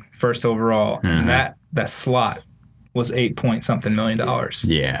going first overall. And that slot was $8-point-something million.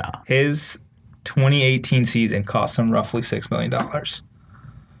 Yeah. His 2018 season cost him roughly $6 million.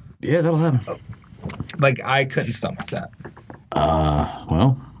 Yeah, that'll happen. Like, I couldn't stomach that.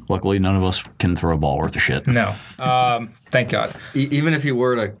 Well, luckily none of us can throw a ball worth of shit. No. Thank God. Even if he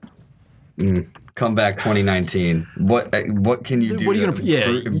were to come back 2019, what can you do What are you to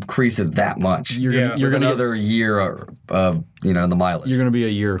gonna- increase it that much? You're Yeah. gonna, you're With gonna another year of the mileage. You're going to be a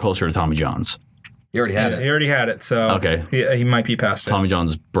year closer to Tommy John's. You already had He it. already had it, so Okay. he might be past it. Tommy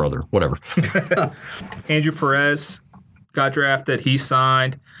John's brother, whatever. Andrew Perez got drafted. He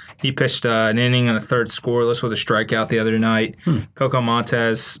signed. He pitched an inning and a third scoreless with a strikeout the other night. Coco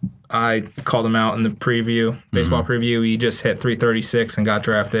Montez, I called him out in the baseball preview. He just hit 336 and got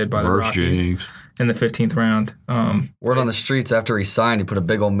drafted by the Rockies in the 15th round. Word on the streets after he signed, he put a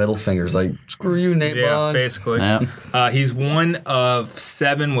big old middle finger. He's like, screw you, Nate Yeah, Bond. basically. Yeah. He's 1 of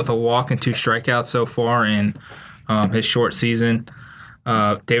 7 with a walk and 2 strikeouts so far in his short season.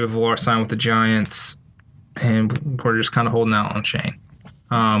 David Villar signed with the Giants, and we're just kind of holding out on Shane.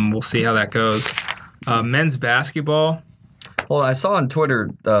 We'll see how that goes. Men's basketball. Well, I saw on Twitter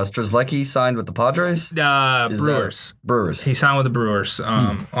Strzelecki signed with the Padres. Brewers. Brewers. He signed with the Brewers.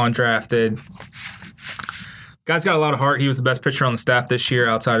 Undrafted. Guy's got a lot of heart. He was the best pitcher on the staff this year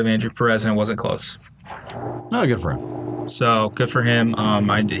outside of Andrew Perez, and it wasn't close. Oh, good for him. So good for him.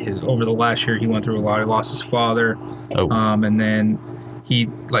 Over the last year, he went through a lot. He lost his father. And then he,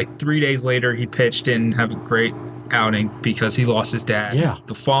 3 days later, he pitched, didn't have a great outing because he lost his dad. Yeah.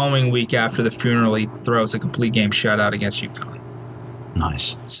 The following week after the funeral, he throws a complete game shutout against UConn.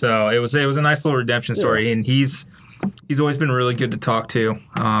 Nice. So it was a nice little redemption story, and he's always been really good to talk to.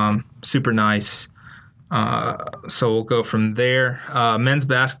 Super nice. So we'll go from there. Men's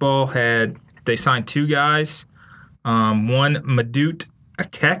basketball they signed 2 guys. One, Madut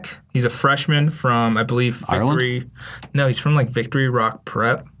Akek. He's a freshman from, I believe, Victory. Ireland? No, he's from Victory Rock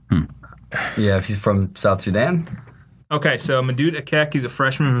Prep. Yeah, he's from South Sudan. Okay, so Madut Akek, he's a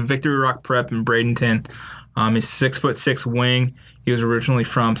freshman from Victory Rock Prep in Bradenton. He's 6'6" wing. He was originally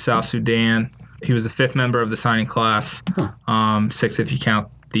from South Sudan. He was the 5th member of the signing class. 6th if you count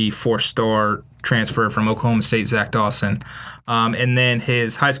the 4-star transfer from Oklahoma State, Zach Dawson. And then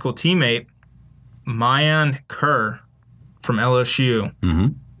his high school teammate, Mayan Kerr from LSU,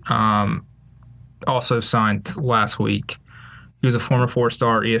 also signed last week. He was a former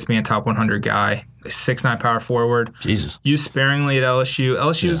 4-star ESPN Top 100 guy, a 6'9" power forward. Jesus. Used sparingly at LSU.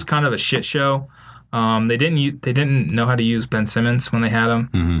 LSU is kind of a shit show. They didn't know how to use Ben Simmons when they had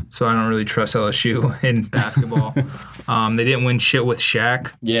him, so I don't really trust LSU in basketball. They didn't win shit with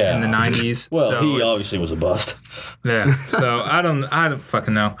Shaq in the 90s. Well, so he obviously was a bust. Yeah, so I don't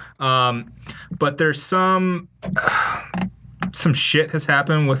fucking know. But there's some shit has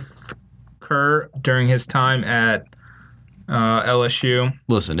happened with Kerr during his time at LSU.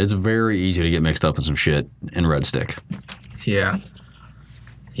 Listen, it's very easy to get mixed up in some shit in Red Stick. Yeah.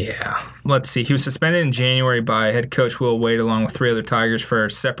 Let's see. He was suspended in January by head coach Will Wade along with 3 other Tigers for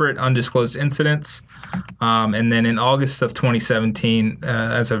separate undisclosed incidents. And then in August of 2017,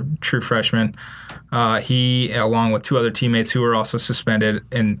 as a true freshman, he, along with 2 other teammates who were also suspended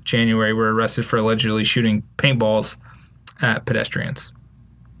in January, were arrested for allegedly shooting paintballs at pedestrians.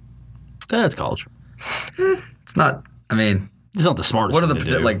 That's college. It's not. I mean, It's not the smartest what are thing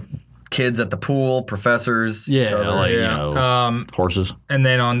the to do. kids at the pool, professors? Yeah, horses. And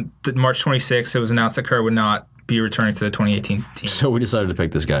then on March 26th, it was announced that Kerr would not be returning to the 2018 team. So we decided to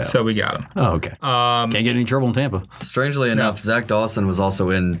pick this guy up. So we got him. Oh, okay. Can't get any trouble in Tampa. Strangely enough, Zach Dawson was also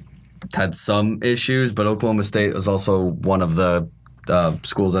had some issues, but Oklahoma State was also one of the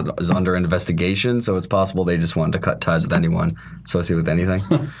schools that is under investigation, so it's possible they just wanted to cut ties with anyone associated with anything.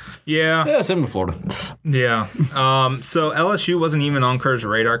 Yeah, same in Florida. Yeah. So LSU wasn't even on Kerr's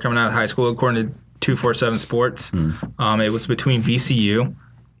radar coming out of high school, according to 247 Sports. It was between VCU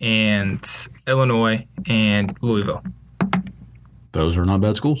and Illinois and Louisville. Those are not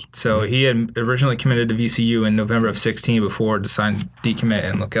bad schools. So he had originally committed to VCU in November of 2016 before deciding to decommit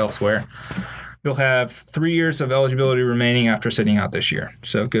and look elsewhere. He'll have 3 years of eligibility remaining after sitting out this year.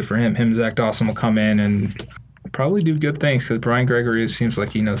 So good for him. Him and Zach Dawson will come in and probably do good things because Brian Gregory seems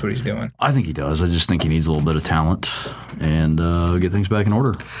like he knows what he's doing. I think he does. I just think he needs a little bit of talent and get things back in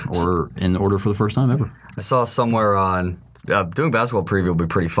order, or in order for the first time ever. I saw somewhere on doing basketball preview will be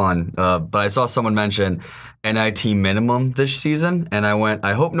pretty fun, but I saw someone mention NIT minimum this season, and I went,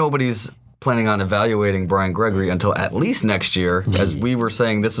 I hope nobody's planning on evaluating Brian Gregory until at least next year, as we were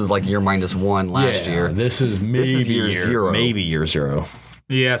saying this was year -1 last year. This is year 0. Maybe year 0.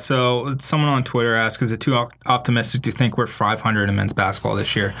 Yeah, so someone on Twitter asked, is it too optimistic to think we're 500 in men's basketball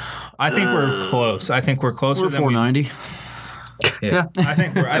this year? I think we're close. I think we're closer than 490. Yeah. I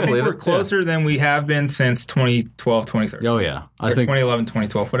think we're closer than we have been since 2012, 2013. Oh, yeah. I think 2011,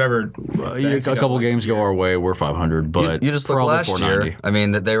 2012, whatever. a couple games go our way, we're 500, but you just look probably last 490. year. I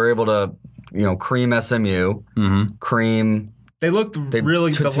mean, that they were able to, cream SMU, cream. They looked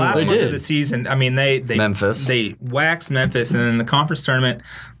really the last month of the season. I mean, they Memphis. They waxed Memphis, and then in the conference tournament,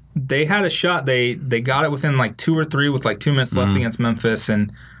 they had a shot. They got it within 2 or 3 with 2 minutes left against Memphis,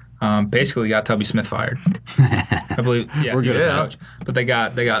 and basically got Tubby Smith fired. I believe. Yeah, we're good at that. coach, but they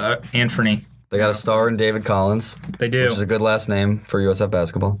got Anthony. They got a star in David Collins. They do, which is a good last name for USF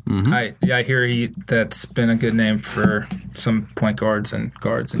basketball. I hear that's been a good name for some point guards and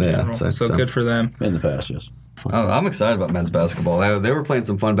guards in general. So good for them. In the past, yes. I don't know, I'm excited about men's basketball. They were playing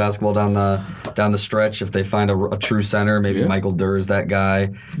some fun basketball down the stretch. If they find a true center, maybe Michael Durr is that guy.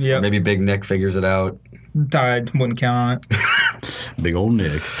 Yeah. Maybe Big Nick figures it out. I wouldn't count on it. Big old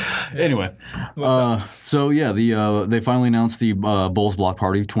Nick. Anyway, so yeah, they finally announced the Bulls Block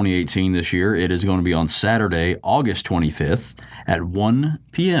Party 2018 this year. It is going to be on Saturday, August 25th at 1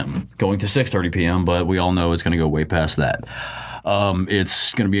 p.m. Going to 6:30 p.m., but we all know it's going to go way past that.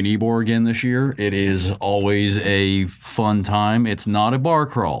 It's going to be an Ybor again this year. It is always a fun time. It's not a bar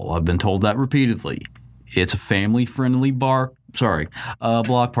crawl. I've been told that repeatedly. It's a family-friendly block party.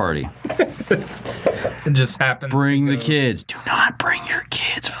 It just happens. Bring the kids. Do not bring your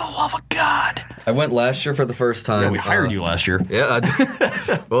kids, for the love of God. I went last year for the first time. Yeah, we hired you last year. Yeah.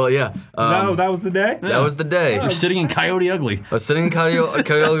 Well, yeah. That was the day? That was the day. You're sitting in Coyote Ugly. I was sitting in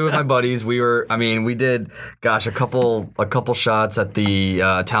Coyote with my buddies. We did, a couple shots at the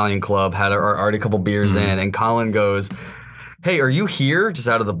Italian club, had already a couple beers in, and Colin goes, "Hey, are you here?" Just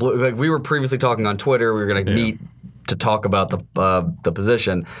out of the blue. Like, we were previously talking on Twitter. We were going to meet to talk about the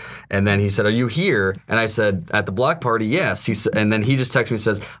position, and then he said, "Are you here?" And I said, "At the block party, yes." And then he just texted me and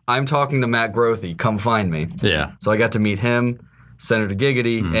says, "I'm talking to Matt Grothe. Come find me." Yeah. So I got to meet him, Senator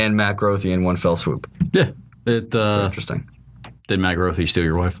Giggity, and Matt Grothe in one fell swoop. Yeah. Interesting. Did Matt Grothe steal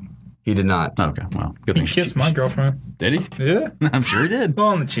your wife? He did not. Okay, well, good He thing. kissed my girlfriend. Did he? Yeah. I'm sure he did. Well,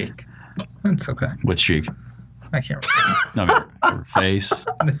 on the cheek. That's okay. Which cheek? I can't remember. No, your face.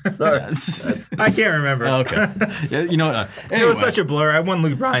 Sorry. I can't remember. Okay. Yeah, you know what? It Anyway. was such a blur. I won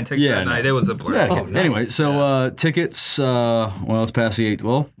Luke Bryan tickets that night. It was a blur. Yeah, okay. Oh, nice. Anyway, so tickets, it's past the 8th.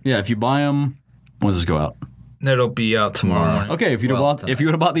 Well, yeah, if you buy them, when does this go out? It'll be out tomorrow morning. Okay, if you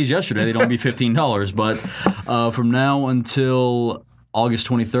would have bought these yesterday, they'd only be $15. But from now until August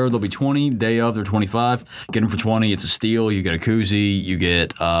 23rd, they'll be $20. Day of, they're $25. Get them for $20. It's a steal. You get a koozie. You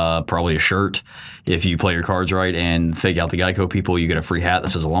get probably a shirt. If you play your cards right and fake out the Geico people, you get a free hat that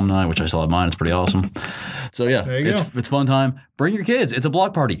says alumni, which I still have mine. It's pretty awesome. So yeah, it's a fun time. Bring your kids. It's a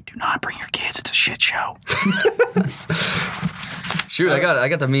block party. Do not bring your kids. It's a shit show. Shoot, I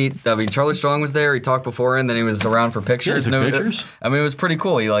got to meet. Charlie Strong was there. He talked before, and then he was around for pictures. Yeah, he took pictures. It was pretty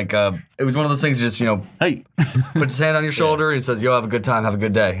cool. He it was one of those things. Just Hey, put his hand on your shoulder and he says, "Yo, have a good time, have a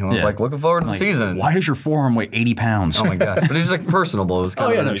good day." And I was like, looking forward to the season. Why does your forearm weigh 80 pounds? Oh my god! But he's like personable. It was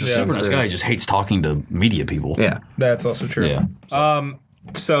kind of he's a super nice guy. He just hates talking to media people. Yeah, That's also true. Yeah.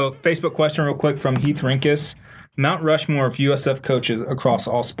 So, Facebook question real quick from Heath Rinkus. Mount Rushmore of USF coaches across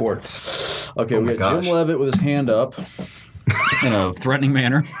all sports. Okay, we got Jim Leavitt with his hand up in a threatening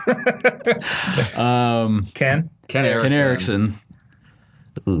manner. Ken Erickson.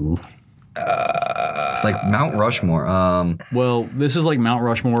 Ooh. it's like Mount Rushmore. Well, this is like Mount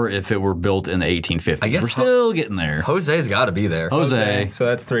Rushmore if it were built in the 1850s. I guess we're still getting there. Jose's got to be there. Jose. So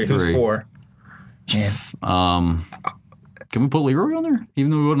that's three. Who's four? Can we put Leroy on there,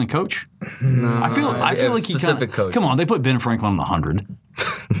 even though we wasn't a coach? No. I feel like he specific coaches. Come on, they put Ben Franklin on the 100.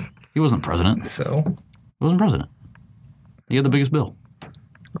 He wasn't president. So He wasn't president. He had the biggest bill.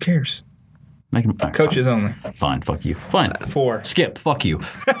 who cares? Make him Coaches only. Fine, fuck you. Fine. Four. Skip, fuck you.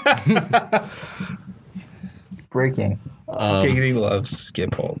 Breaking. Giggity loves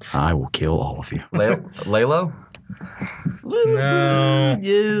Skip Holtz. I will kill all of you. Lalo? No,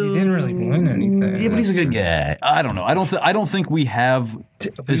 he didn't really win anything. Yeah, but he's a good guy. I don't know. I don't think we have.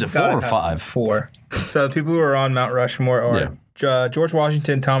 Is it 4 or 5? 4. So the people who are on Mount Rushmore are George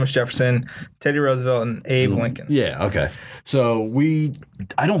Washington, Thomas Jefferson, Teddy Roosevelt, and Abe Lincoln. Yeah. Okay. So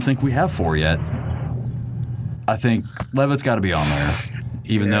I don't think we have 4 yet. I think Leavitt's got to be on there,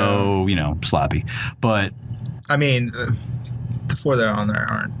 even though slappy. But I mean, the 4 that are on there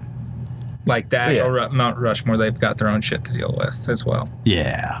aren't. Like the actual Mount Rushmore, they've got their own shit to deal with as well.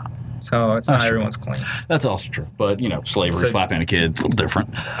 yeah. So it's not everyone's clean. That's also true. But, slavery, slapping a kid, a little different.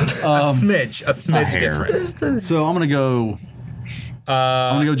 A smidge different. So I'm going to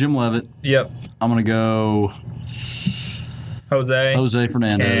go Jim Leavitt. Yep. I'm going to go Jose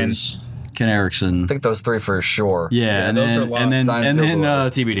Fernandez, Ken Erickson. I think those 3 for sure. Yeah, and those then are lost. and then Signed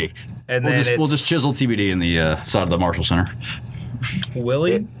TBD. And We'll just chisel TBD in the side of the Marshall Center.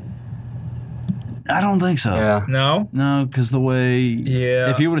 Willie? I don't think so. Yeah. No? No, because the way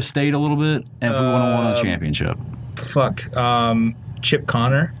if he would have stayed a little bit, and if we would have won a championship. Fuck. Chip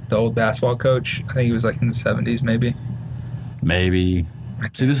Connor, the old basketball coach. I think he was like in the 70s, maybe. Maybe.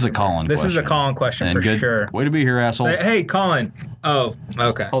 See, this is a Colin question. This is a Colin question and for sure. Way to be here, asshole. Hey, Colin. Oh,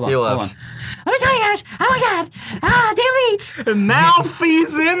 okay. Hold on. He Hold left. on. Let me tell you guys. Oh my God. Delete.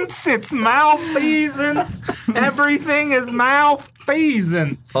 Malfeasance. It's malfeasance. Everything is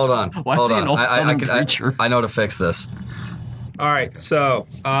malfeasance. Hold on. Why is he an old Southern I preacher? I know how to fix this. All right, so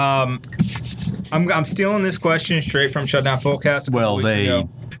I'm stealing this question straight from Shutdown Fullcast a couple weeks ago.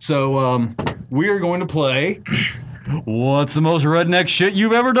 So we are going to play What's the most redneck shit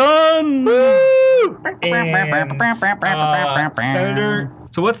you've ever done? Woo! And, Senator,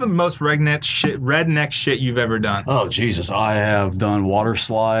 so what's the most redneck shit you've ever done? Oh, Jesus. I have done water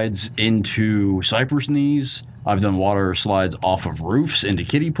slides into cypress knees. I've done water slides off of roofs into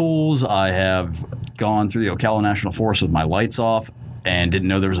kiddie pools. I have gone through the Ocala National Forest with my lights off and didn't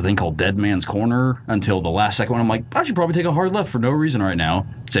know there was a thing called Dead Man's Corner until the last second when I'm like, I should probably take a hard left for no reason right now.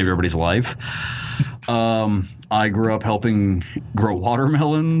 Save everybody's life. I grew up helping grow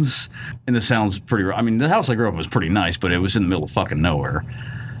watermelons, and this sounds pretty... I mean, the house I grew up in was pretty nice, but it was in the middle of fucking nowhere.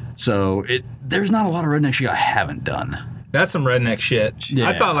 So there's not a lot of redneck shit I haven't done. That's some redneck shit. Yeah.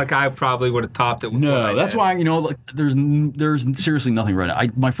 I thought like I probably would have topped it with what I that's did. why, like, there's seriously nothing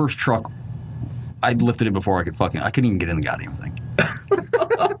redneck. My first truck, I lifted it before I couldn't even get in the goddamn thing.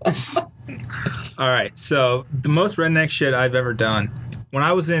 All right, so the most redneck shit I've ever done. When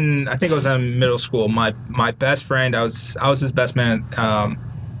I was in middle school, my best friend, I was his best man at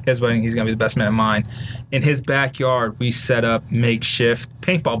his wedding. He's gonna be the best man at mine. In his backyard, we set up makeshift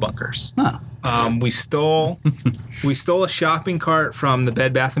paintball bunkers. Huh. We stole a shopping cart from the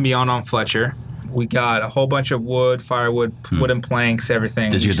Bed Bath & Beyond on Fletcher. We got a whole bunch of wood, firewood, wooden planks,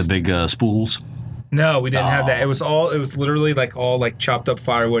 everything. Did you get the big spools? No, we didn't have that. It was literally all chopped up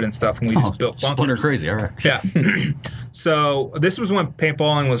firewood and stuff, and we just built bunkers. Splinter crazy, all right. Yeah. So this was when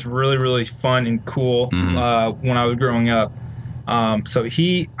paintballing was really, really fun and cool when I was growing up. So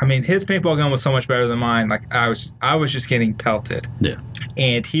his paintball gun was so much better than mine. Like I was just getting pelted. Yeah.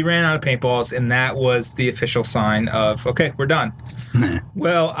 And he ran out of paintballs, and that was the official sign of, okay, we're done.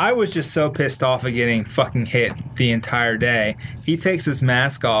 Well, I was just so pissed off at getting fucking hit the entire day. He takes his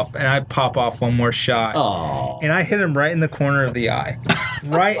mask off, and I pop off one more shot. Oh. And I hit him right in the corner of the eye.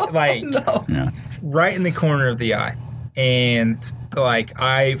 Right in the corner of the eye. And,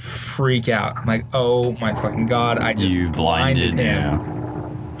 I freak out. I'm like, oh, my fucking God. I just blinded him. Yeah.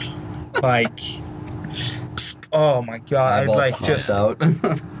 Oh, my God.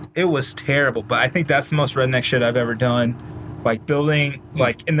 Out. It was terrible. But I think that's the most redneck shit I've ever done. Building,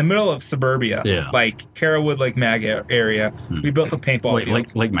 in the middle of suburbia. Yeah. Carrollwood, Lake Mag area. We built a paintball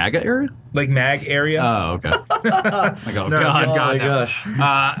field. Lake MAGA area? Lake Mag area. Oh, okay. I go, No, God. good God, my no. gosh.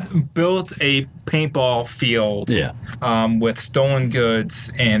 Built a paintball field. Yeah. With stolen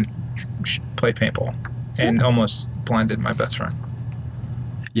goods and played paintball, and almost blinded my best friend.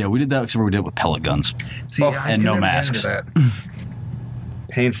 Yeah, we did that except we did it with pellet guns. See, I and could no never get masks. into that.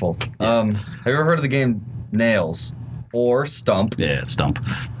 Painful. Have you ever heard of the game Nails or Stump? Yeah, stump.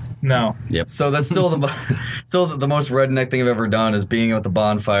 No. Yep. So that's still the most redneck thing I've ever done is being at the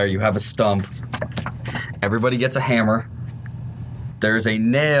bonfire. You have a stump. Everybody gets a hammer. There's a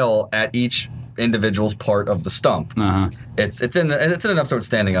nail at each individual's part of the stump. Uh-huh. It's in enough so it's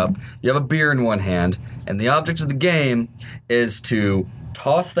standing up. You have a beer in one hand, and the object of the game is to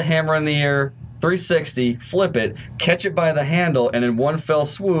toss the hammer in the air, 360, flip it, catch it by the handle, and in one fell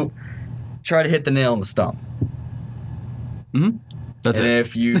swoop, try to hit the nail in the stump. Mm-hmm. That's and it.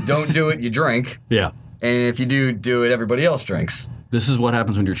 if you don't do it, you drink. Yeah. And if you do it, everybody else drinks. This is what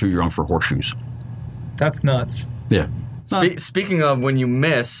happens when you're too drunk for horseshoes. That's nuts. Yeah. Speaking of when you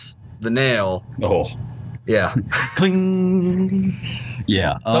miss the nail, Oh. yeah. Cling.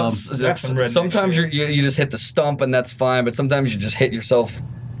 Yeah. That's some redneck Sometimes shit. you just hit the stump and that's fine, but sometimes you just hit yourself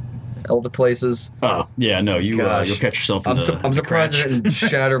other places. Oh, yeah, no, you'll catch yourself in I'm surprised crotch. I didn't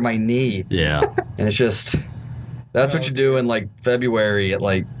shatter my knee. Yeah. And it's just, that's what you do in February at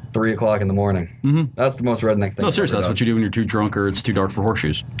 3 o'clock in the morning. Mm-hmm. That's the most redneck thing. No, seriously, that's what you do when you're too drunk or it's too dark for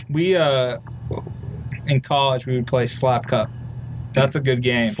horseshoes. We, in college, we would play Slap Cup. That's a good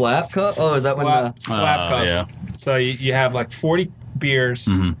game. Slap cup? Oh, is that Slap Cup. Yeah. So you have 40 beers,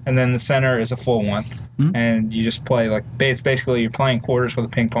 Mm-hmm. and then the center is a full one. Mm-hmm. And you just play it's basically you're playing quarters with a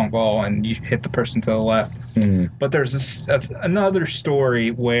ping pong ball, and you hit the person to the left. Mm. But that's another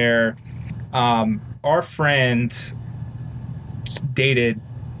story where our friend dated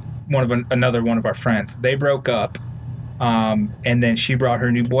another one of our friends. They broke up, and then she brought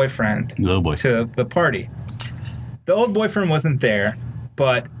her new boyfriend Oh, boy. to the party. The old boyfriend wasn't there,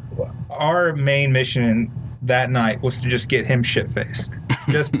 but our main mission that night was to just get him shit-faced.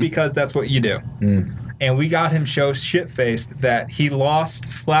 Just because that's what you do. Mm. And we got him so shit-faced that he lost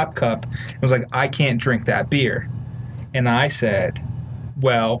Slap Cup and was like, I can't drink that beer. And I said,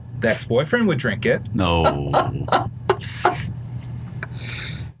 well, the ex-boyfriend would drink it. No.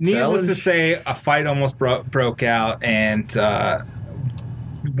 Needless to say, a fight almost broke out, and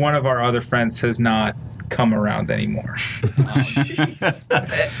one of our other friends has not come around anymore.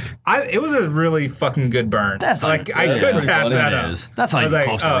 It was a really fucking good burn. That's I couldn't pass that up. That's not I was even like,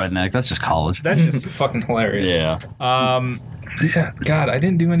 close to redneck. That's just college. That's just fucking hilarious. Yeah. Yeah, God, I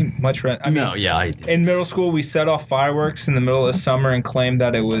didn't do any much run. I mean, No, yeah, I did. in middle school, we set off fireworks in the middle of the summer and claimed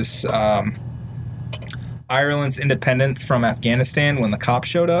that it was Ireland's independence from Afghanistan when the cops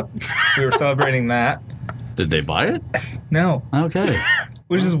showed up. We were celebrating that. Did they buy it? No, Okay.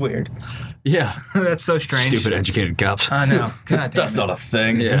 which is weird. Yeah. That's so strange. Stupid educated cops. I know. God damn That's it. not a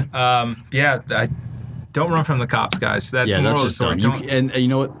thing. Yeah. I don't run from the cops, guys. That's Yeah, the that's moral of the just story. dumb. Don't- And you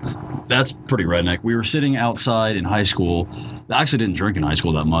know what? That's pretty redneck. We were sitting outside in high school. I actually didn't drink in high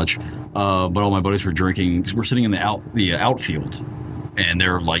school that much, but all my buddies were drinking. We're sitting in the outfield, and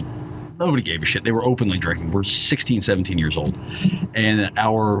they're like, nobody gave a shit. They were openly drinking. We're 16, 17 years old, and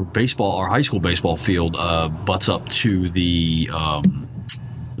our high school baseball field butts up to the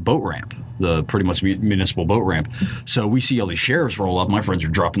boat ramp. The pretty much municipal boat ramp. So we see all these sheriffs roll up. My friends are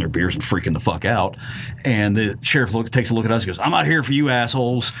dropping their beers and freaking the fuck out. And the sheriff takes a look at us and goes, "I'm out here for you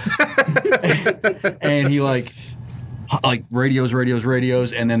assholes." And he like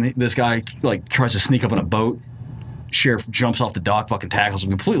radios. And then this guy like tries to sneak up on a boat. Sheriff jumps off the dock, fucking tackles him,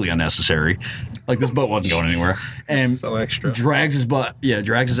 completely unnecessary. Like this boat wasn't going anywhere. And So extra. drags his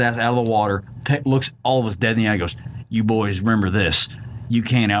ass out of the water, looks all of us dead in the eye, goes, "You boys remember this. You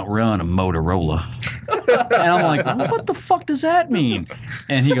can't outrun a Motorola." And I'm like, what the fuck does that mean?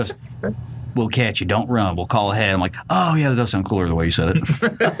 And he goes, "We'll catch you. Don't run. We'll call ahead." I'm like, oh, yeah, that does sound cooler the way you said it.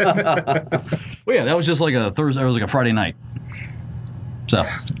 Well, yeah, that was just like a Thursday. It was like a Friday night. So,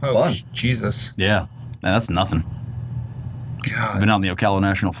 Oh, Fun. Jesus. yeah, that's nothing. God. I've been out in the Ocala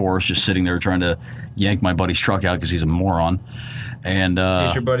National Forest just sitting there trying to yank my buddy's truck out because he's a moron. And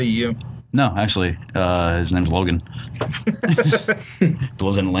Here's your buddy, you. no, actually, his name's Logan. He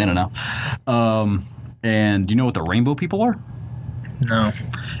lives in Atlanta now. And do you know what the rainbow people are? No.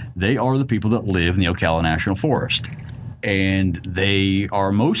 They are the people that live in the Ocala National Forest. And they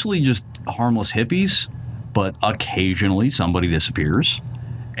are mostly just harmless hippies, but occasionally somebody disappears.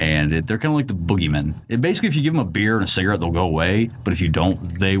 And they're kind of like the boogeymen. Basically, if you give them a beer and a cigarette, they'll go away. But if you don't,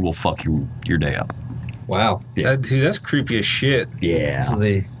 they will fuck your day up. Wow. Yeah. Dude, that's creepy as shit. Yeah. So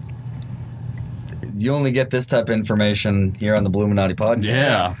you only get this type of information here on the Bluminati podcast.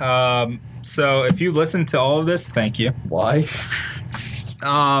 Yeah. So if you listen to all of this, thank you. Why?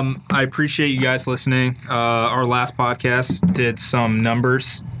 I appreciate you guys listening. Our last podcast did some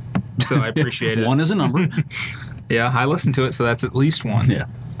numbers, so I appreciate it. One is a number. Yeah, I listened to it, so that's at least one. Yeah.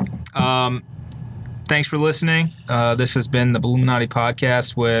 Thanks for listening. This has been the Bluminati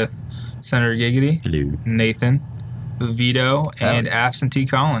podcast with Senator Giggity, Hello. Nathan, Vito, and absentee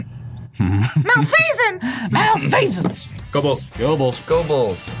Colin. Malfeasance! Go Bulls. Go Bulls. Go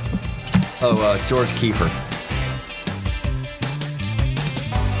Bulls. Oh, George Kiefer.